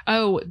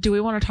 Oh, do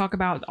we want to talk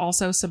about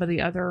also some of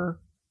the other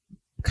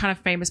kind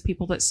of famous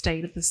people that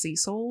stayed at the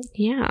Cecil?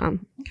 Yeah.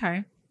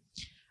 Okay.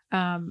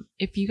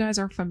 If you guys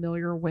are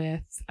familiar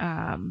with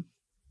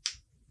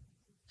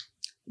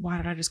why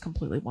did I just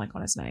completely blank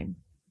on his name?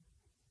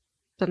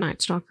 The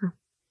Night Stalker.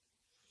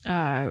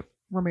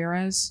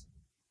 Ramirez.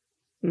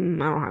 I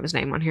don't have his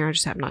name on here. I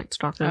just have Night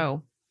Stalker.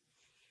 Oh.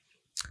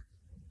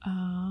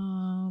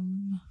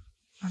 I'm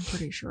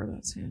pretty sure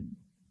that's him.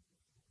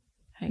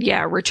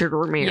 Yeah, Richard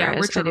Ramirez. Yeah,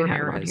 Richard I do have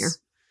him on Ramirez.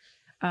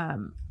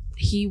 here.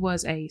 He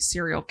was a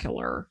serial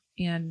killer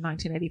in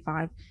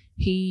 1985.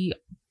 He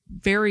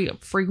very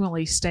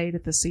frequently stayed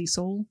at the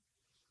Cecil,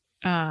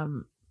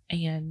 and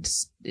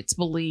it's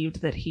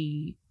believed that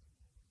he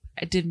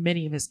did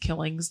many of his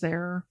killings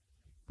there,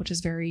 which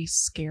is very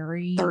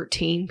scary.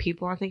 13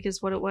 people, I think,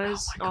 is what it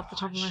was off the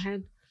top of my gosh.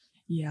 head.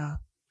 Yeah.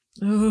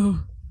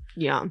 Oh,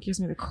 Yeah. gives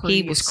me the creeps.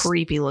 He was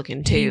creepy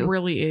looking too. He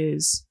really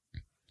is.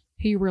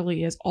 He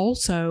really is.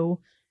 Also,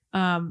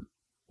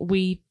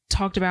 we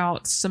talked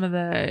about some of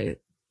the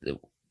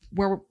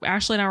where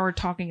Ashley and I were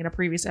talking in a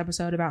previous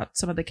episode about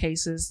some of the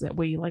cases that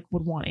we like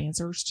would want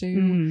answers to.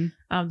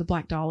 Mhm. The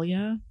Black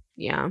Dahlia.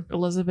 Yeah.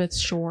 Elizabeth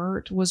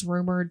Short was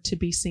rumored to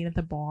be seen at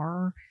the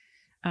bar.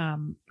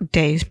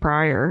 Days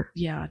prior.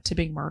 Yeah, to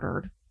being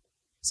murdered.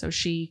 So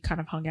she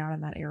kind of hung out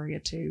in that area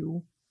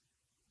too.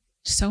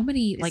 So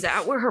many Is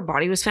that where her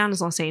body was found?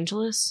 Is Los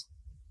Angeles?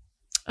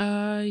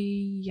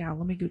 Yeah,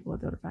 let me Google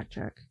it though to fact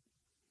check.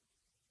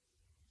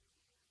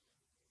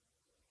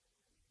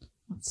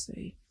 Let's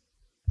see.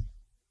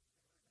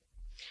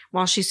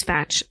 While she's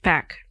fact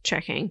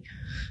checking.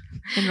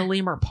 In the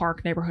Lemur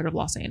Park neighborhood of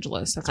Los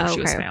Angeles. That's where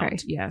she was found.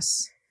 Okay.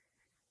 Yes.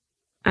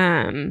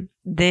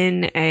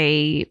 Then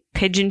a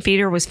pigeon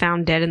feeder was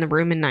found dead in the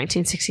room in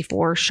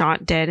 1964,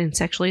 shot dead and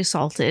sexually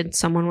assaulted.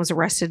 Someone was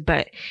arrested,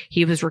 but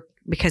he was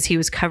because he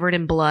was covered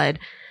in blood,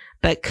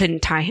 but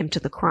couldn't tie him to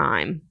the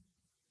crime.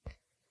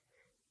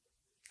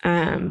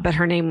 But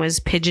her name was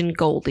Pigeon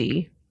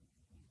Goldie.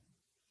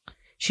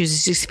 She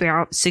was a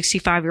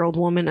 65-year-old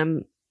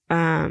woman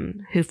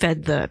who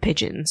fed the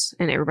pigeons,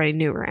 and everybody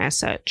knew her as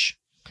such.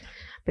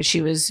 But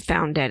she was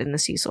found dead in the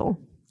Cecil.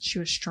 She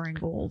was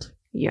strangled.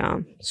 Yeah,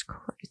 it's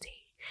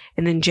crazy.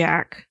 And then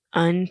Jack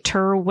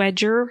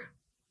Unterweger,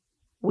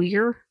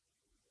 Weir,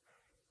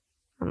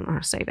 I don't know how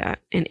to say that,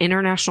 an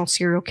international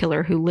serial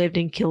killer who lived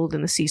and killed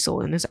in the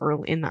Cecil in the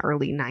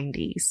early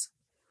 90s.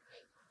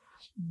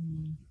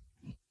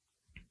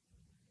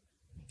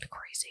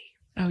 Crazy.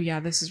 Oh yeah,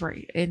 this is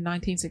right. In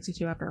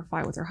 1962, after a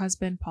fight with her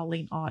husband,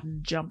 Pauline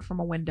Otten jumped from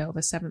a window of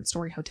a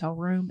 7th-story hotel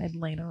room and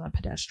landed on a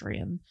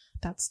pedestrian.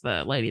 That's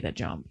the lady that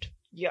jumped.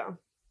 Yeah.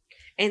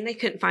 And they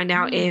couldn't find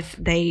out if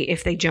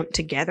they jumped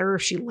together or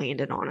if she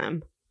landed on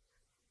him.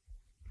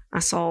 I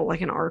saw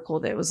like an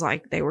article that was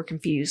like they were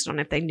confused on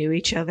if they knew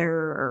each other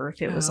or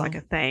if it was like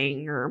a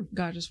thing or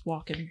guy just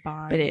walking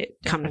by. But it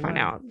come to find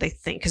out they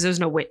think because there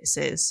was no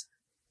witnesses,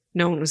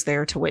 no one was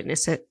there to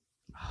witness it,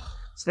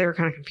 so they were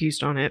kind of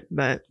confused on it.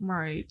 But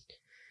right,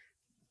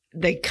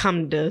 they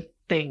come to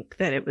think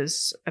that it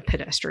was a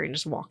pedestrian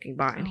just walking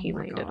by and he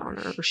landed on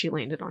her or she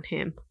landed on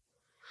him.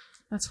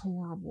 That's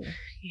horrible.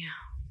 Yeah.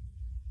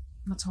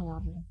 That's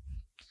horrible.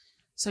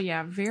 So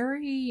yeah,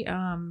 very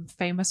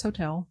famous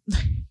hotel.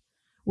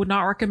 Would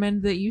not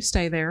recommend that you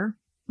stay there.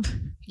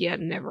 Yeah,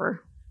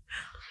 never.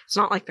 It's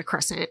not like the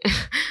Crescent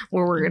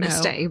where we're gonna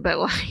stay, but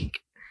like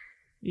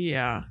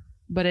yeah.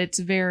 But it's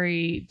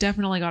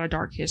definitely got a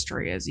dark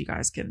history, as you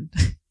guys can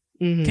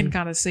can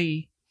kind of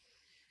see.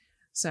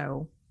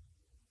 So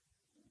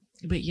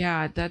but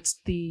yeah,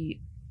 that's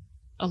the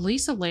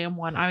Elisa Lam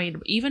one. I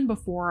mean, even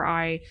before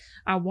I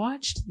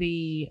watched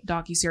the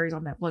docuseries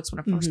on Netflix when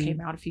it first came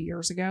out a few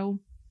years ago,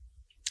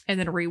 and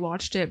then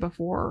rewatched it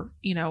before,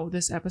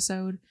 this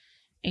episode.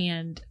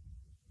 And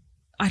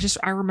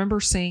I remember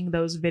seeing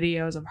those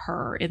videos of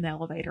her in the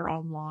elevator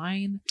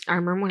online. I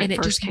remember when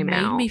it first came out. And it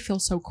just made me feel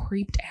so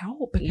creeped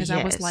out because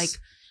I was like,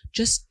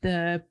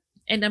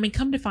 and I mean,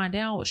 come to find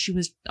out, she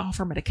was off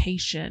her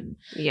medication.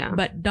 Yeah.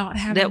 But not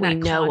having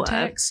that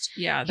context.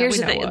 Yeah. Here's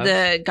the thing.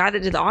 The guy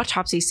that did the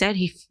autopsy said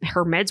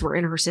her meds were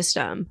in her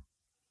system.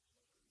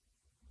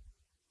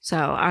 So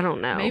I don't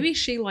know. Maybe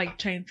she like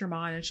changed her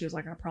mind and she was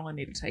like, I probably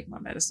need to take my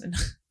medicine.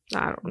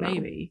 I don't know.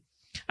 Maybe.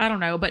 I don't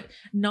know. But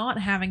not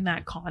having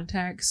that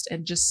context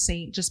and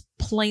just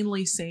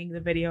plainly seeing the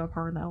video of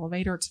her in the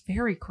elevator, it's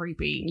very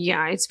creepy.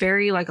 Yeah. It's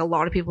very like a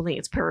lot of people think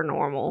it's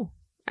paranormal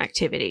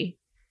activity.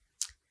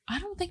 I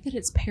don't think that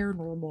it's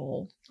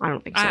paranormal. I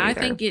don't think so either. I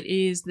think it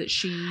is that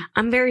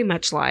I'm very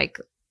much like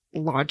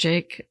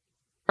logic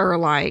or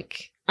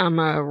like I'm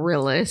a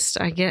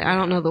realist. I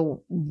don't know the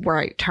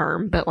right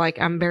term, but like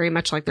I'm very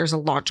much like there's a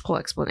logical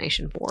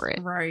explanation for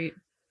it. Right.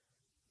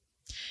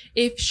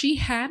 If she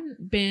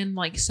hadn't been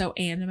like so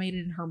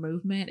animated in her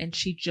movement and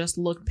she just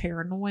looked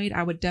paranoid,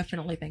 I would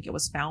definitely think it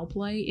was foul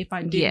play if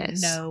I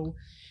didn't know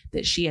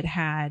that she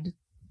had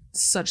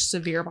such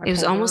severe bipolar. It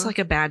was almost like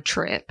a bad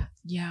trip.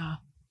 Yeah.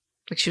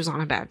 Like she was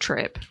on a bad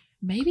trip.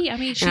 Maybe. I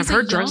mean, and I've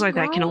heard drugs like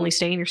that can only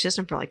stay in your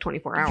system for like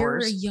 24 hours. You're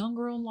a young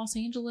girl in Los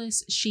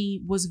Angeles.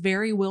 She was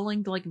very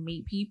willing to like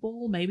meet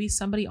people. Maybe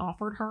somebody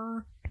offered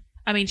her.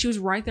 I mean, she was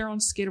right there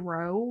on Skid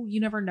Row. You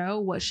never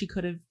know what she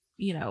could have,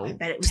 I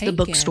bet it was the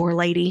bookstore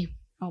lady.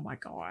 Oh my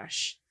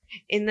gosh.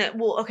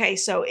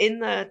 So in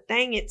the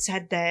thing it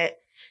said that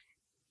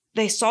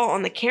they saw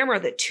on the camera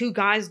that 2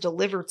 guys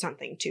delivered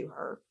something to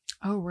her.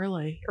 Oh,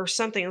 really? Or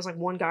something. It was like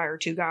 1 guy or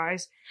 2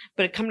 guys.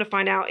 But it come to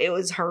find out it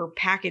was her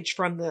package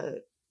from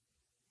the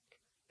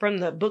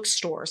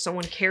bookstore.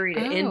 Someone carried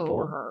it in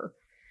for her.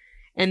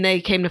 And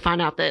they came to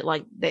find out that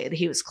like that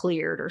he was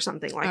cleared or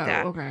something like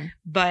that. Okay.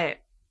 But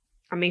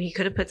I mean, he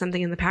could have put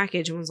something in the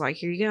package and was like,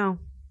 "Here you go."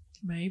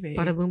 Maybe.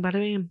 Bada boom,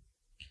 bada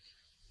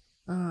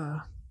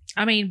bam.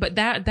 I mean, but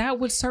that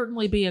would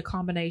certainly be a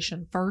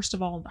combination. First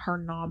of all, her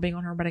not being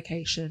on her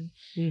medication,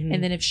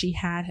 and then if she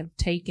have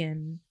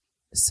taken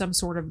some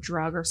sort of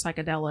drug or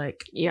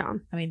psychedelic,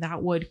 I mean,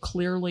 that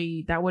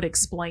would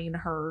explain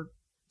her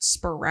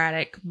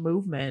sporadic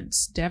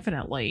movements.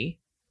 Definitely,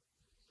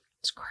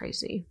 it's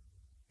crazy.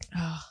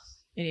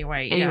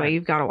 Anyway,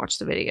 you've got to watch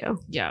the video.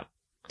 Yeah,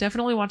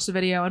 definitely watch the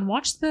video and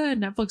watch the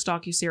Netflix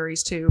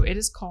docuseries too. It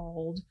is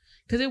called,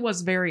 because it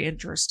was very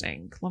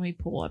interesting. Let me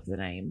pull up the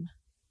name.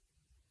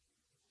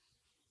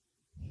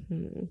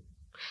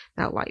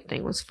 That light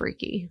thing was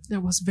freaky.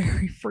 It was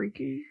very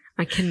freaky.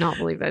 I cannot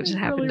believe that just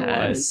happened to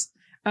us.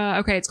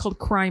 Okay, it's called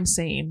Crime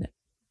Scene.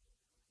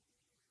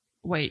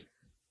 Wait.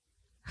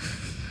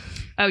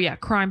 Oh yeah,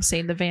 Crime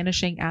Scene: The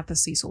Vanishing at the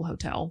Cecil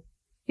Hotel.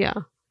 Yeah.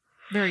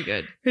 Very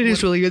good. It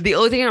is really good. The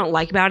only thing I don't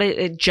like about it,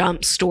 it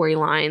jumps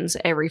storylines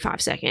every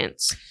 5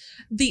 seconds.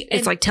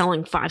 It's like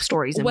telling 5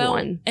 stories in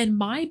one. And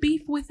my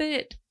beef with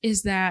it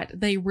is that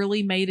they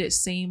really made it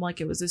seem like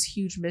it was this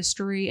huge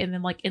mystery. And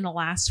then like in the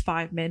last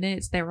 5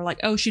 minutes, they were like,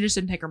 oh, she just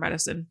didn't take her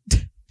medicine.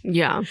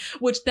 Yeah.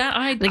 Which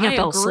I think I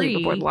fell asleep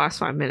before the last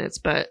 5 minutes,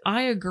 but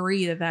I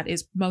agree that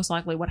is most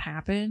likely what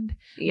happened.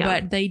 Yeah.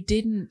 But they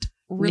didn't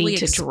really need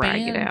to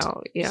drag it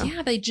out.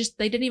 Yeah, they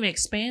didn't even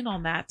expand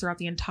on that throughout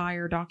the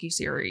entire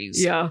docuseries.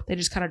 Yeah, they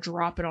just kind of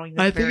drop it on you.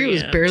 I think it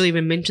was barely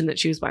even mentioned that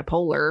she was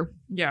bipolar.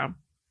 Yeah,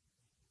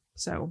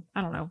 so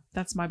I don't know.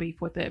 That's my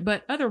beef with it.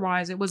 But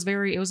otherwise, it was a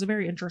very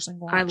interesting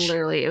watch.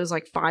 It was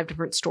like 5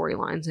 different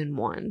storylines in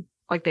one.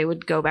 Like they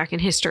would go back in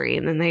history,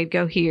 and then they'd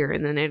go here,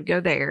 and then it'd go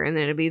there, and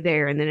then it'd be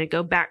there, and then it'd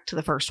go back to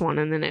the first one,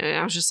 and then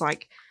I was just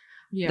like,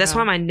 yeah. That's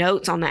why my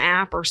notes on the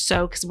app are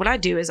so. Because what I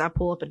do is I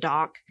pull up a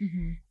doc.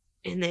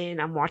 And then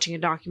I'm watching a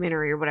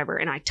documentary or whatever,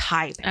 and I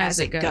type as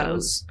it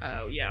goes.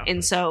 Oh, yeah.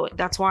 And so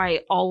that's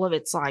why all of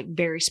it's like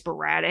very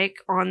sporadic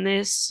on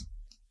this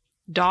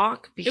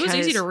doc. Because it was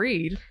easy to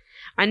read.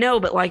 I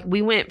know, but like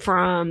we went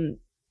from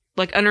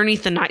like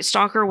underneath the Night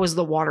Stalker was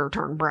the water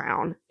turned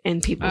brown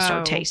and people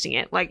started tasting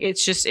it. Like it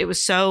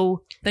was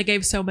so. They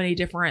gave so many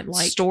different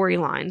like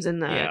storylines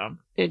in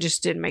it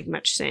just didn't make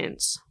much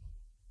sense.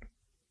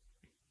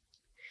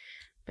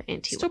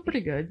 But still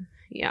pretty good.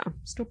 Yeah.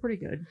 Still pretty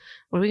good.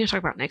 What are we going to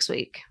talk about next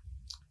week?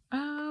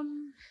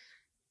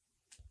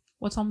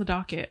 What's on the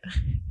docket?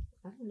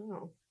 I don't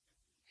know.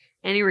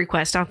 Any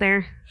requests out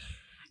there?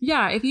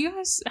 Yeah, if you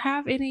guys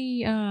have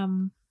any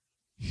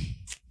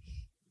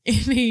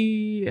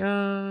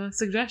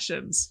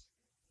suggestions.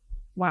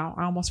 Wow,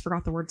 I almost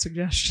forgot the word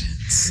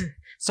suggestions.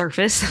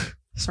 Surface.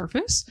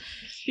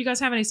 If you guys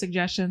have any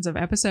suggestions of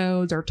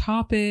episodes or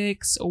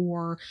topics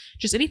or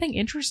just anything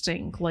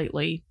interesting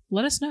lately,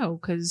 let us know,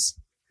 because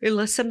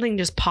unless something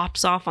just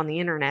pops off on the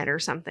internet or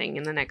something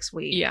in the next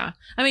week. Yeah.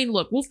 I mean,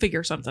 look, we'll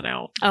figure something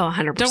out. Oh,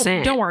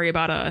 100%. Don't worry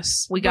about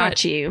us. We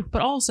got you.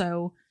 But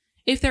also,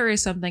 if there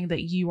is something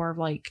that you are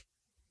like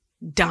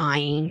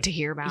dying to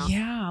hear about.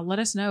 Yeah, let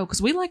us know,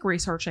 because we like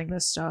researching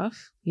this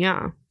stuff.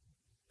 Yeah.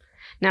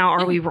 Now,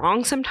 are we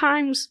wrong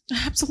sometimes?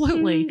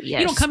 Absolutely.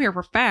 Yes. You don't come here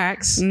for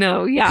facts.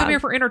 No, yeah. You come here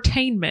for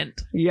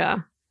entertainment. Yeah.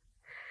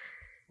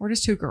 We're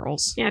just 2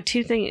 girls. Yeah,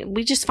 2 things.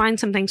 We just find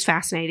some things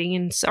fascinating,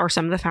 and are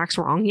some of the facts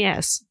wrong?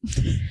 Yes.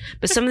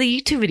 But some of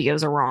the YouTube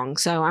videos are wrong.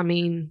 So, I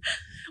mean,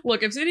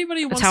 look, if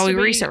anybody wants to be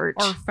research.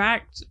 Our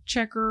fact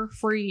checker,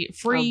 free.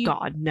 Oh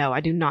God, no! I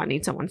do not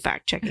need someone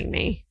fact checking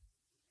me.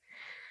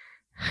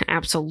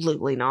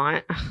 Absolutely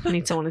not. I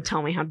need someone to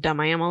tell me how dumb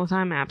I am all the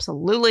time.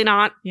 Absolutely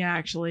not. Yeah,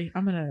 actually,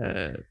 I'm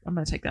gonna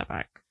take that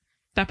back.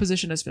 That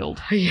position is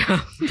filled.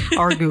 Yeah.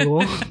 Our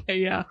Google.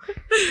 Yeah.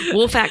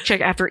 We'll fact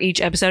check after each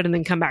episode and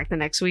then come back the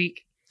next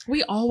week.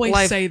 We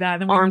always say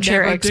that. And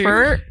armchair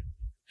expert.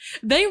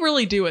 They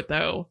really do it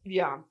though.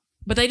 Yeah.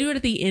 But they do it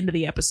at the end of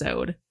the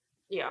episode.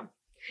 Yeah.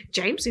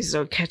 James needs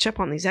to catch up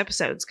on these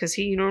episodes because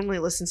he normally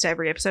listens to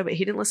every episode, but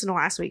he didn't listen to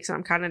last week. So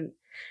I'm kind of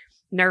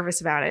nervous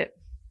about it.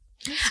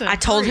 I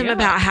told him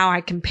about how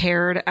I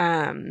compared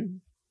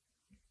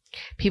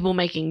people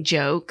making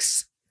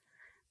jokes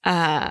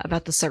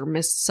about the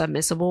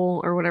submissible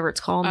or whatever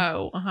it's called.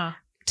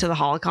 To the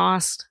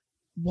Holocaust.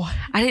 What?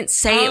 I didn't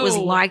say it was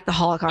like the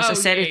Holocaust. I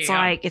said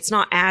like it's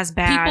not as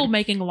bad. People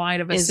making light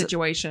of a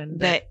situation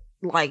that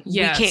like we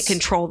can't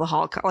control the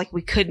Holocaust. Like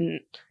we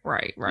couldn't.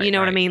 Right. You know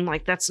what I mean?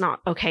 Like that's not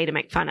okay to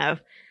make fun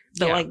of.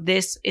 But like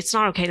this, it's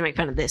not okay to make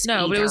fun of this.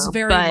 No, either, but it was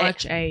very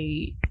much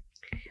a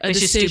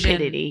decision,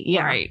 stupidity.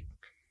 Yeah. Right.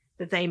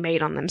 That they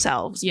made on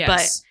themselves.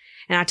 Yes.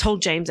 And I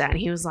told James that, and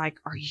he was like,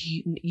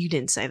 you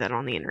didn't say that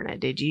on the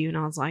internet, did you? And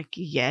I was like,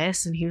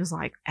 yes. And he was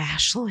like,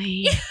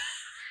 Ashley,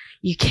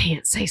 you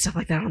can't say stuff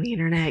like that on the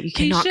internet. You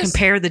cannot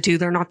compare the two.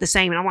 They're not the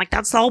same. And I'm like,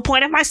 that's the whole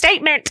point of my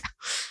statement.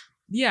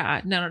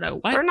 Yeah, no.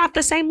 They're not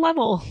the same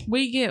level.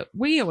 We get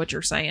what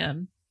you're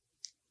saying.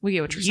 We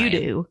get what you're saying. You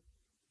do.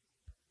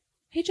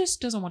 He just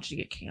doesn't want you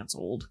to get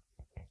canceled.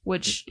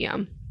 Which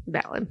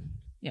valid.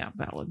 Yeah,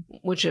 valid.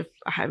 Which if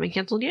I haven't been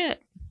canceled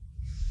yet.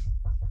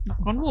 Knock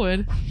on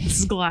wood. This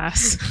is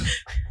glass.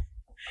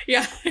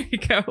 Yeah, there you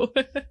go.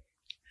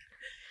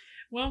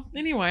 Well,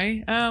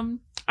 anyway,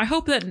 I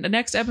hope that the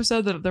next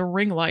episode that the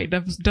ring light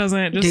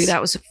doesn't just... Dude,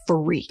 that was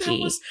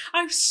freaky.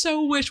 I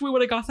so wish we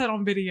would have got that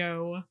on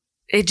video.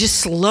 It just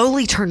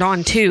slowly turned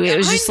on too. It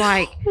was just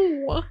like,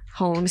 hold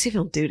on, let me see if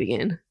he'll do it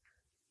again.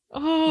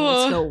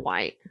 Oh, let's go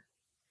white.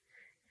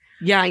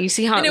 Yeah, you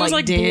see how and it was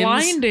like dims?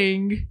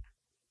 Blinding.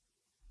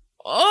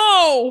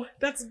 Oh,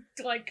 that's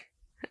like...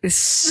 It's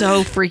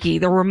so freaky.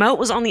 The remote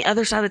was on the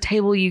other side of the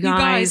table, you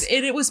guys.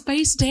 And it was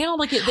face down.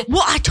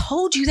 Well, I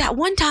told you that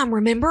one time,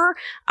 remember?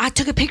 I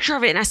took a picture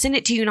of it and I sent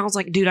it to you and I was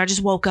like, dude, I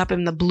just woke up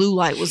and the blue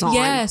light was on.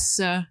 Yes.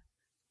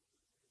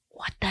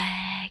 What the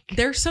heck?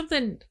 There's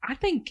something, I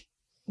think,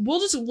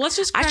 let's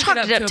just I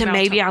chalked it up to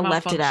maybe I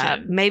left it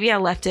up. Maybe I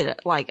left it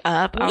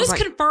up. Well, this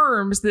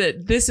confirms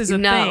that this is a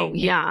thing.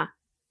 Yeah.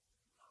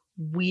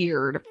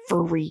 Weird.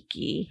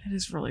 Freaky. It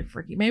is really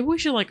freaky. Maybe we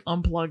should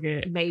unplug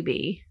it.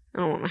 Maybe. I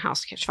don't want my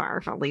house to catch fire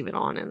if I leave it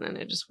on and then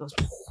it just goes.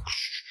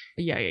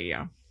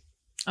 Yeah.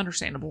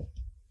 Understandable.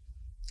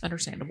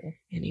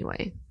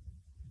 Anyway.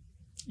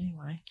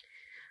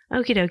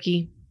 Okie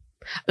dokie.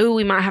 Ooh,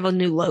 we might have a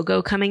new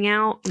logo coming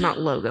out. Not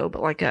logo,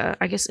 but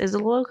I guess is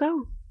it a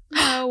logo?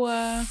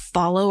 No.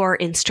 Follow our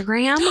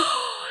Instagram.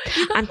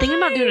 I'm thinking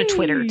about doing a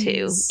Twitter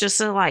too. Just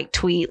to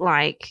tweet,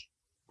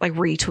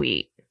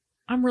 retweet.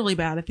 I'm really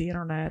bad at the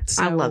internet.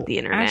 So I love the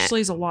internet.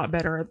 Ashley's a lot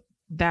better at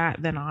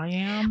that than I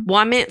am. Well,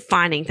 I meant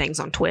finding things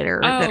on Twitter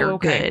that are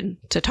good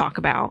to talk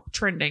about.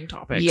 Trending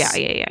topics.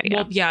 Yeah.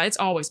 Well, yeah, it's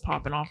always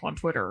popping off on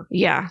Twitter.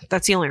 Yeah,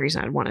 that's the only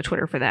reason I'd want a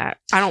Twitter for that.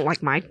 I don't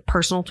like my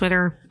personal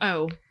Twitter.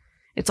 Oh.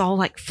 It's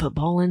all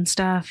football and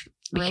stuff.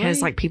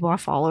 Because really? People I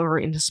follow are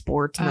into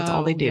sports and that's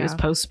all they do is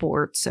post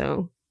sports.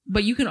 So,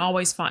 but you can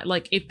always find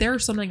if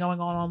there's something going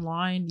on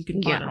online, you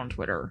can find it on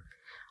Twitter.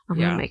 I'm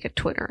gonna make a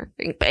Twitter,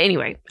 I think. But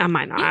anyway, I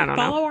might not. I don't know.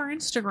 Follow our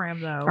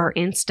Instagram though. Our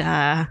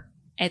Insta.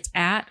 It's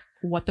at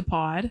What the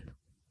Pod.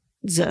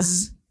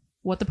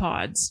 What the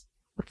Pods.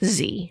 With a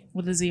Z.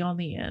 With a Z on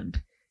the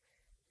end.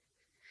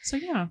 So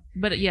yeah.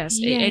 But yes,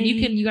 Yay. and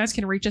you guys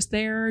can reach us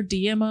there,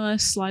 DM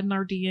us, slide in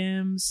our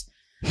DMs.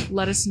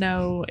 Let us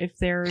know if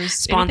there's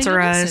sponsor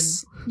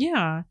us.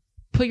 Yeah.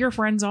 Put your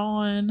friends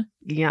on.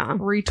 Yeah.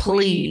 Retweet.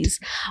 Please.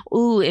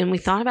 Ooh, and we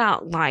thought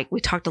about we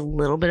talked a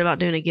little bit about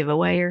doing a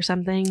giveaway or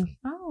something.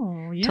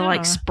 Oh, yeah.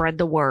 To spread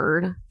the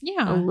word.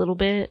 Yeah. A little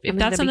bit. If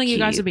that's something you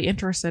guys would be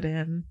interested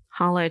in.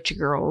 Holla at you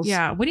girls.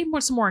 Yeah. We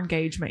need some more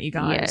engagement, you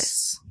guys.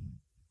 Yes.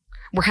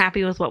 We're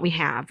happy with what we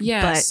have.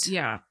 Yes. But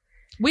yeah.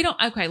 We don't.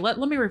 Okay. Let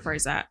me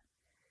rephrase that.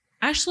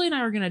 Ashley and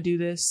I are going to do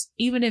this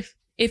even if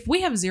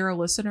we have 0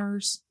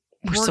 listeners.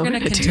 We're going to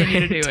continue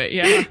to do it.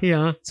 Yeah.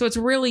 Yeah. So it's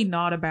really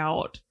not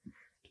about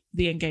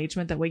the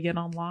engagement that we get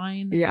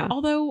online. Yeah.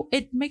 Although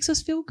it makes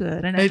us feel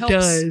good and it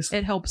does.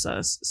 It helps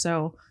us.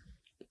 So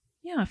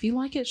yeah, if you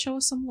like it, show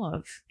us some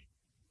love.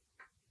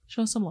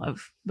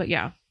 But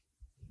yeah.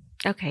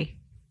 Okay.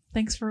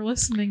 Thanks for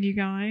listening, you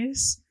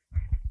guys.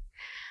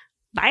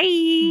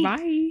 Bye.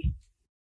 Bye.